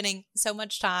you for spending so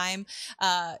much time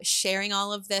sharing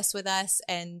all of this with us.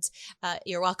 And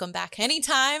you're welcome back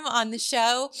anytime on the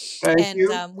show. Thank you.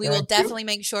 We will definitely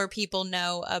make sure people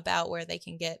know about where they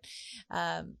can get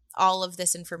all of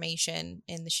this information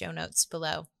in the show notes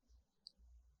below.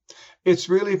 It's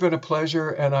really been a pleasure,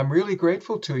 and I'm really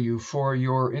grateful to you for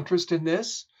your interest in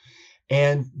this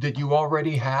and that you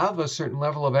already have a certain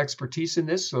level of expertise in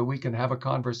this, so we can have a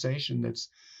conversation that's,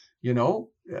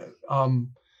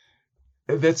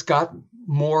 that's got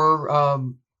more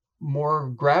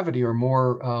gravity or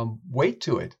more weight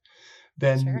to it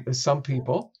than some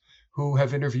people who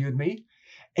have interviewed me.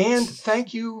 And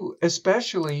thank you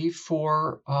especially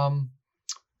for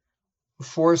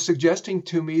suggesting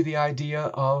to me the idea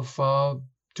of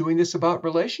doing this about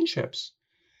relationships,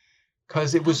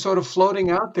 because it was sort of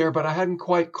floating out there, but I hadn't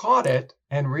quite caught it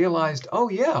and realized, oh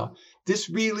yeah, this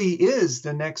really is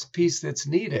the next piece that's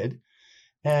needed,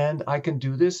 and I can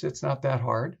do this. It's not that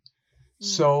hard.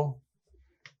 So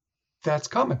that's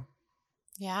coming.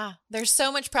 Yeah, there's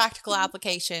so much practical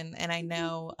application, and I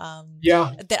know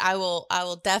that I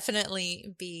will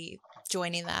definitely be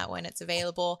joining that when it's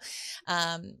available.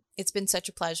 It's been such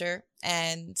a pleasure,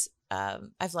 and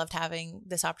I've loved having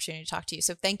this opportunity to talk to you.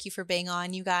 So thank you for being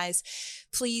on, you guys.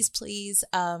 Please,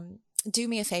 do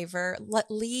me a favor,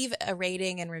 leave a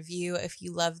rating and review if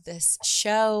you love this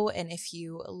show, and if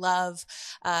you love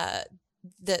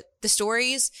the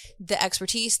stories, the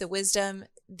expertise, the wisdom,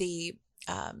 the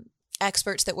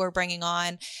experts that we're bringing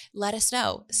on. Let us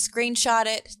know. Screenshot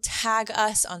it, tag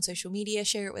us on social media,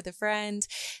 share it with a friend.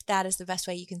 That is the best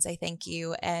way you can say thank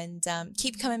you, and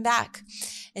keep coming back.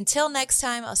 Until next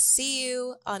time, I'll see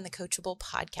you on the Coachable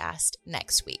podcast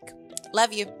next week.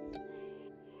 Love you.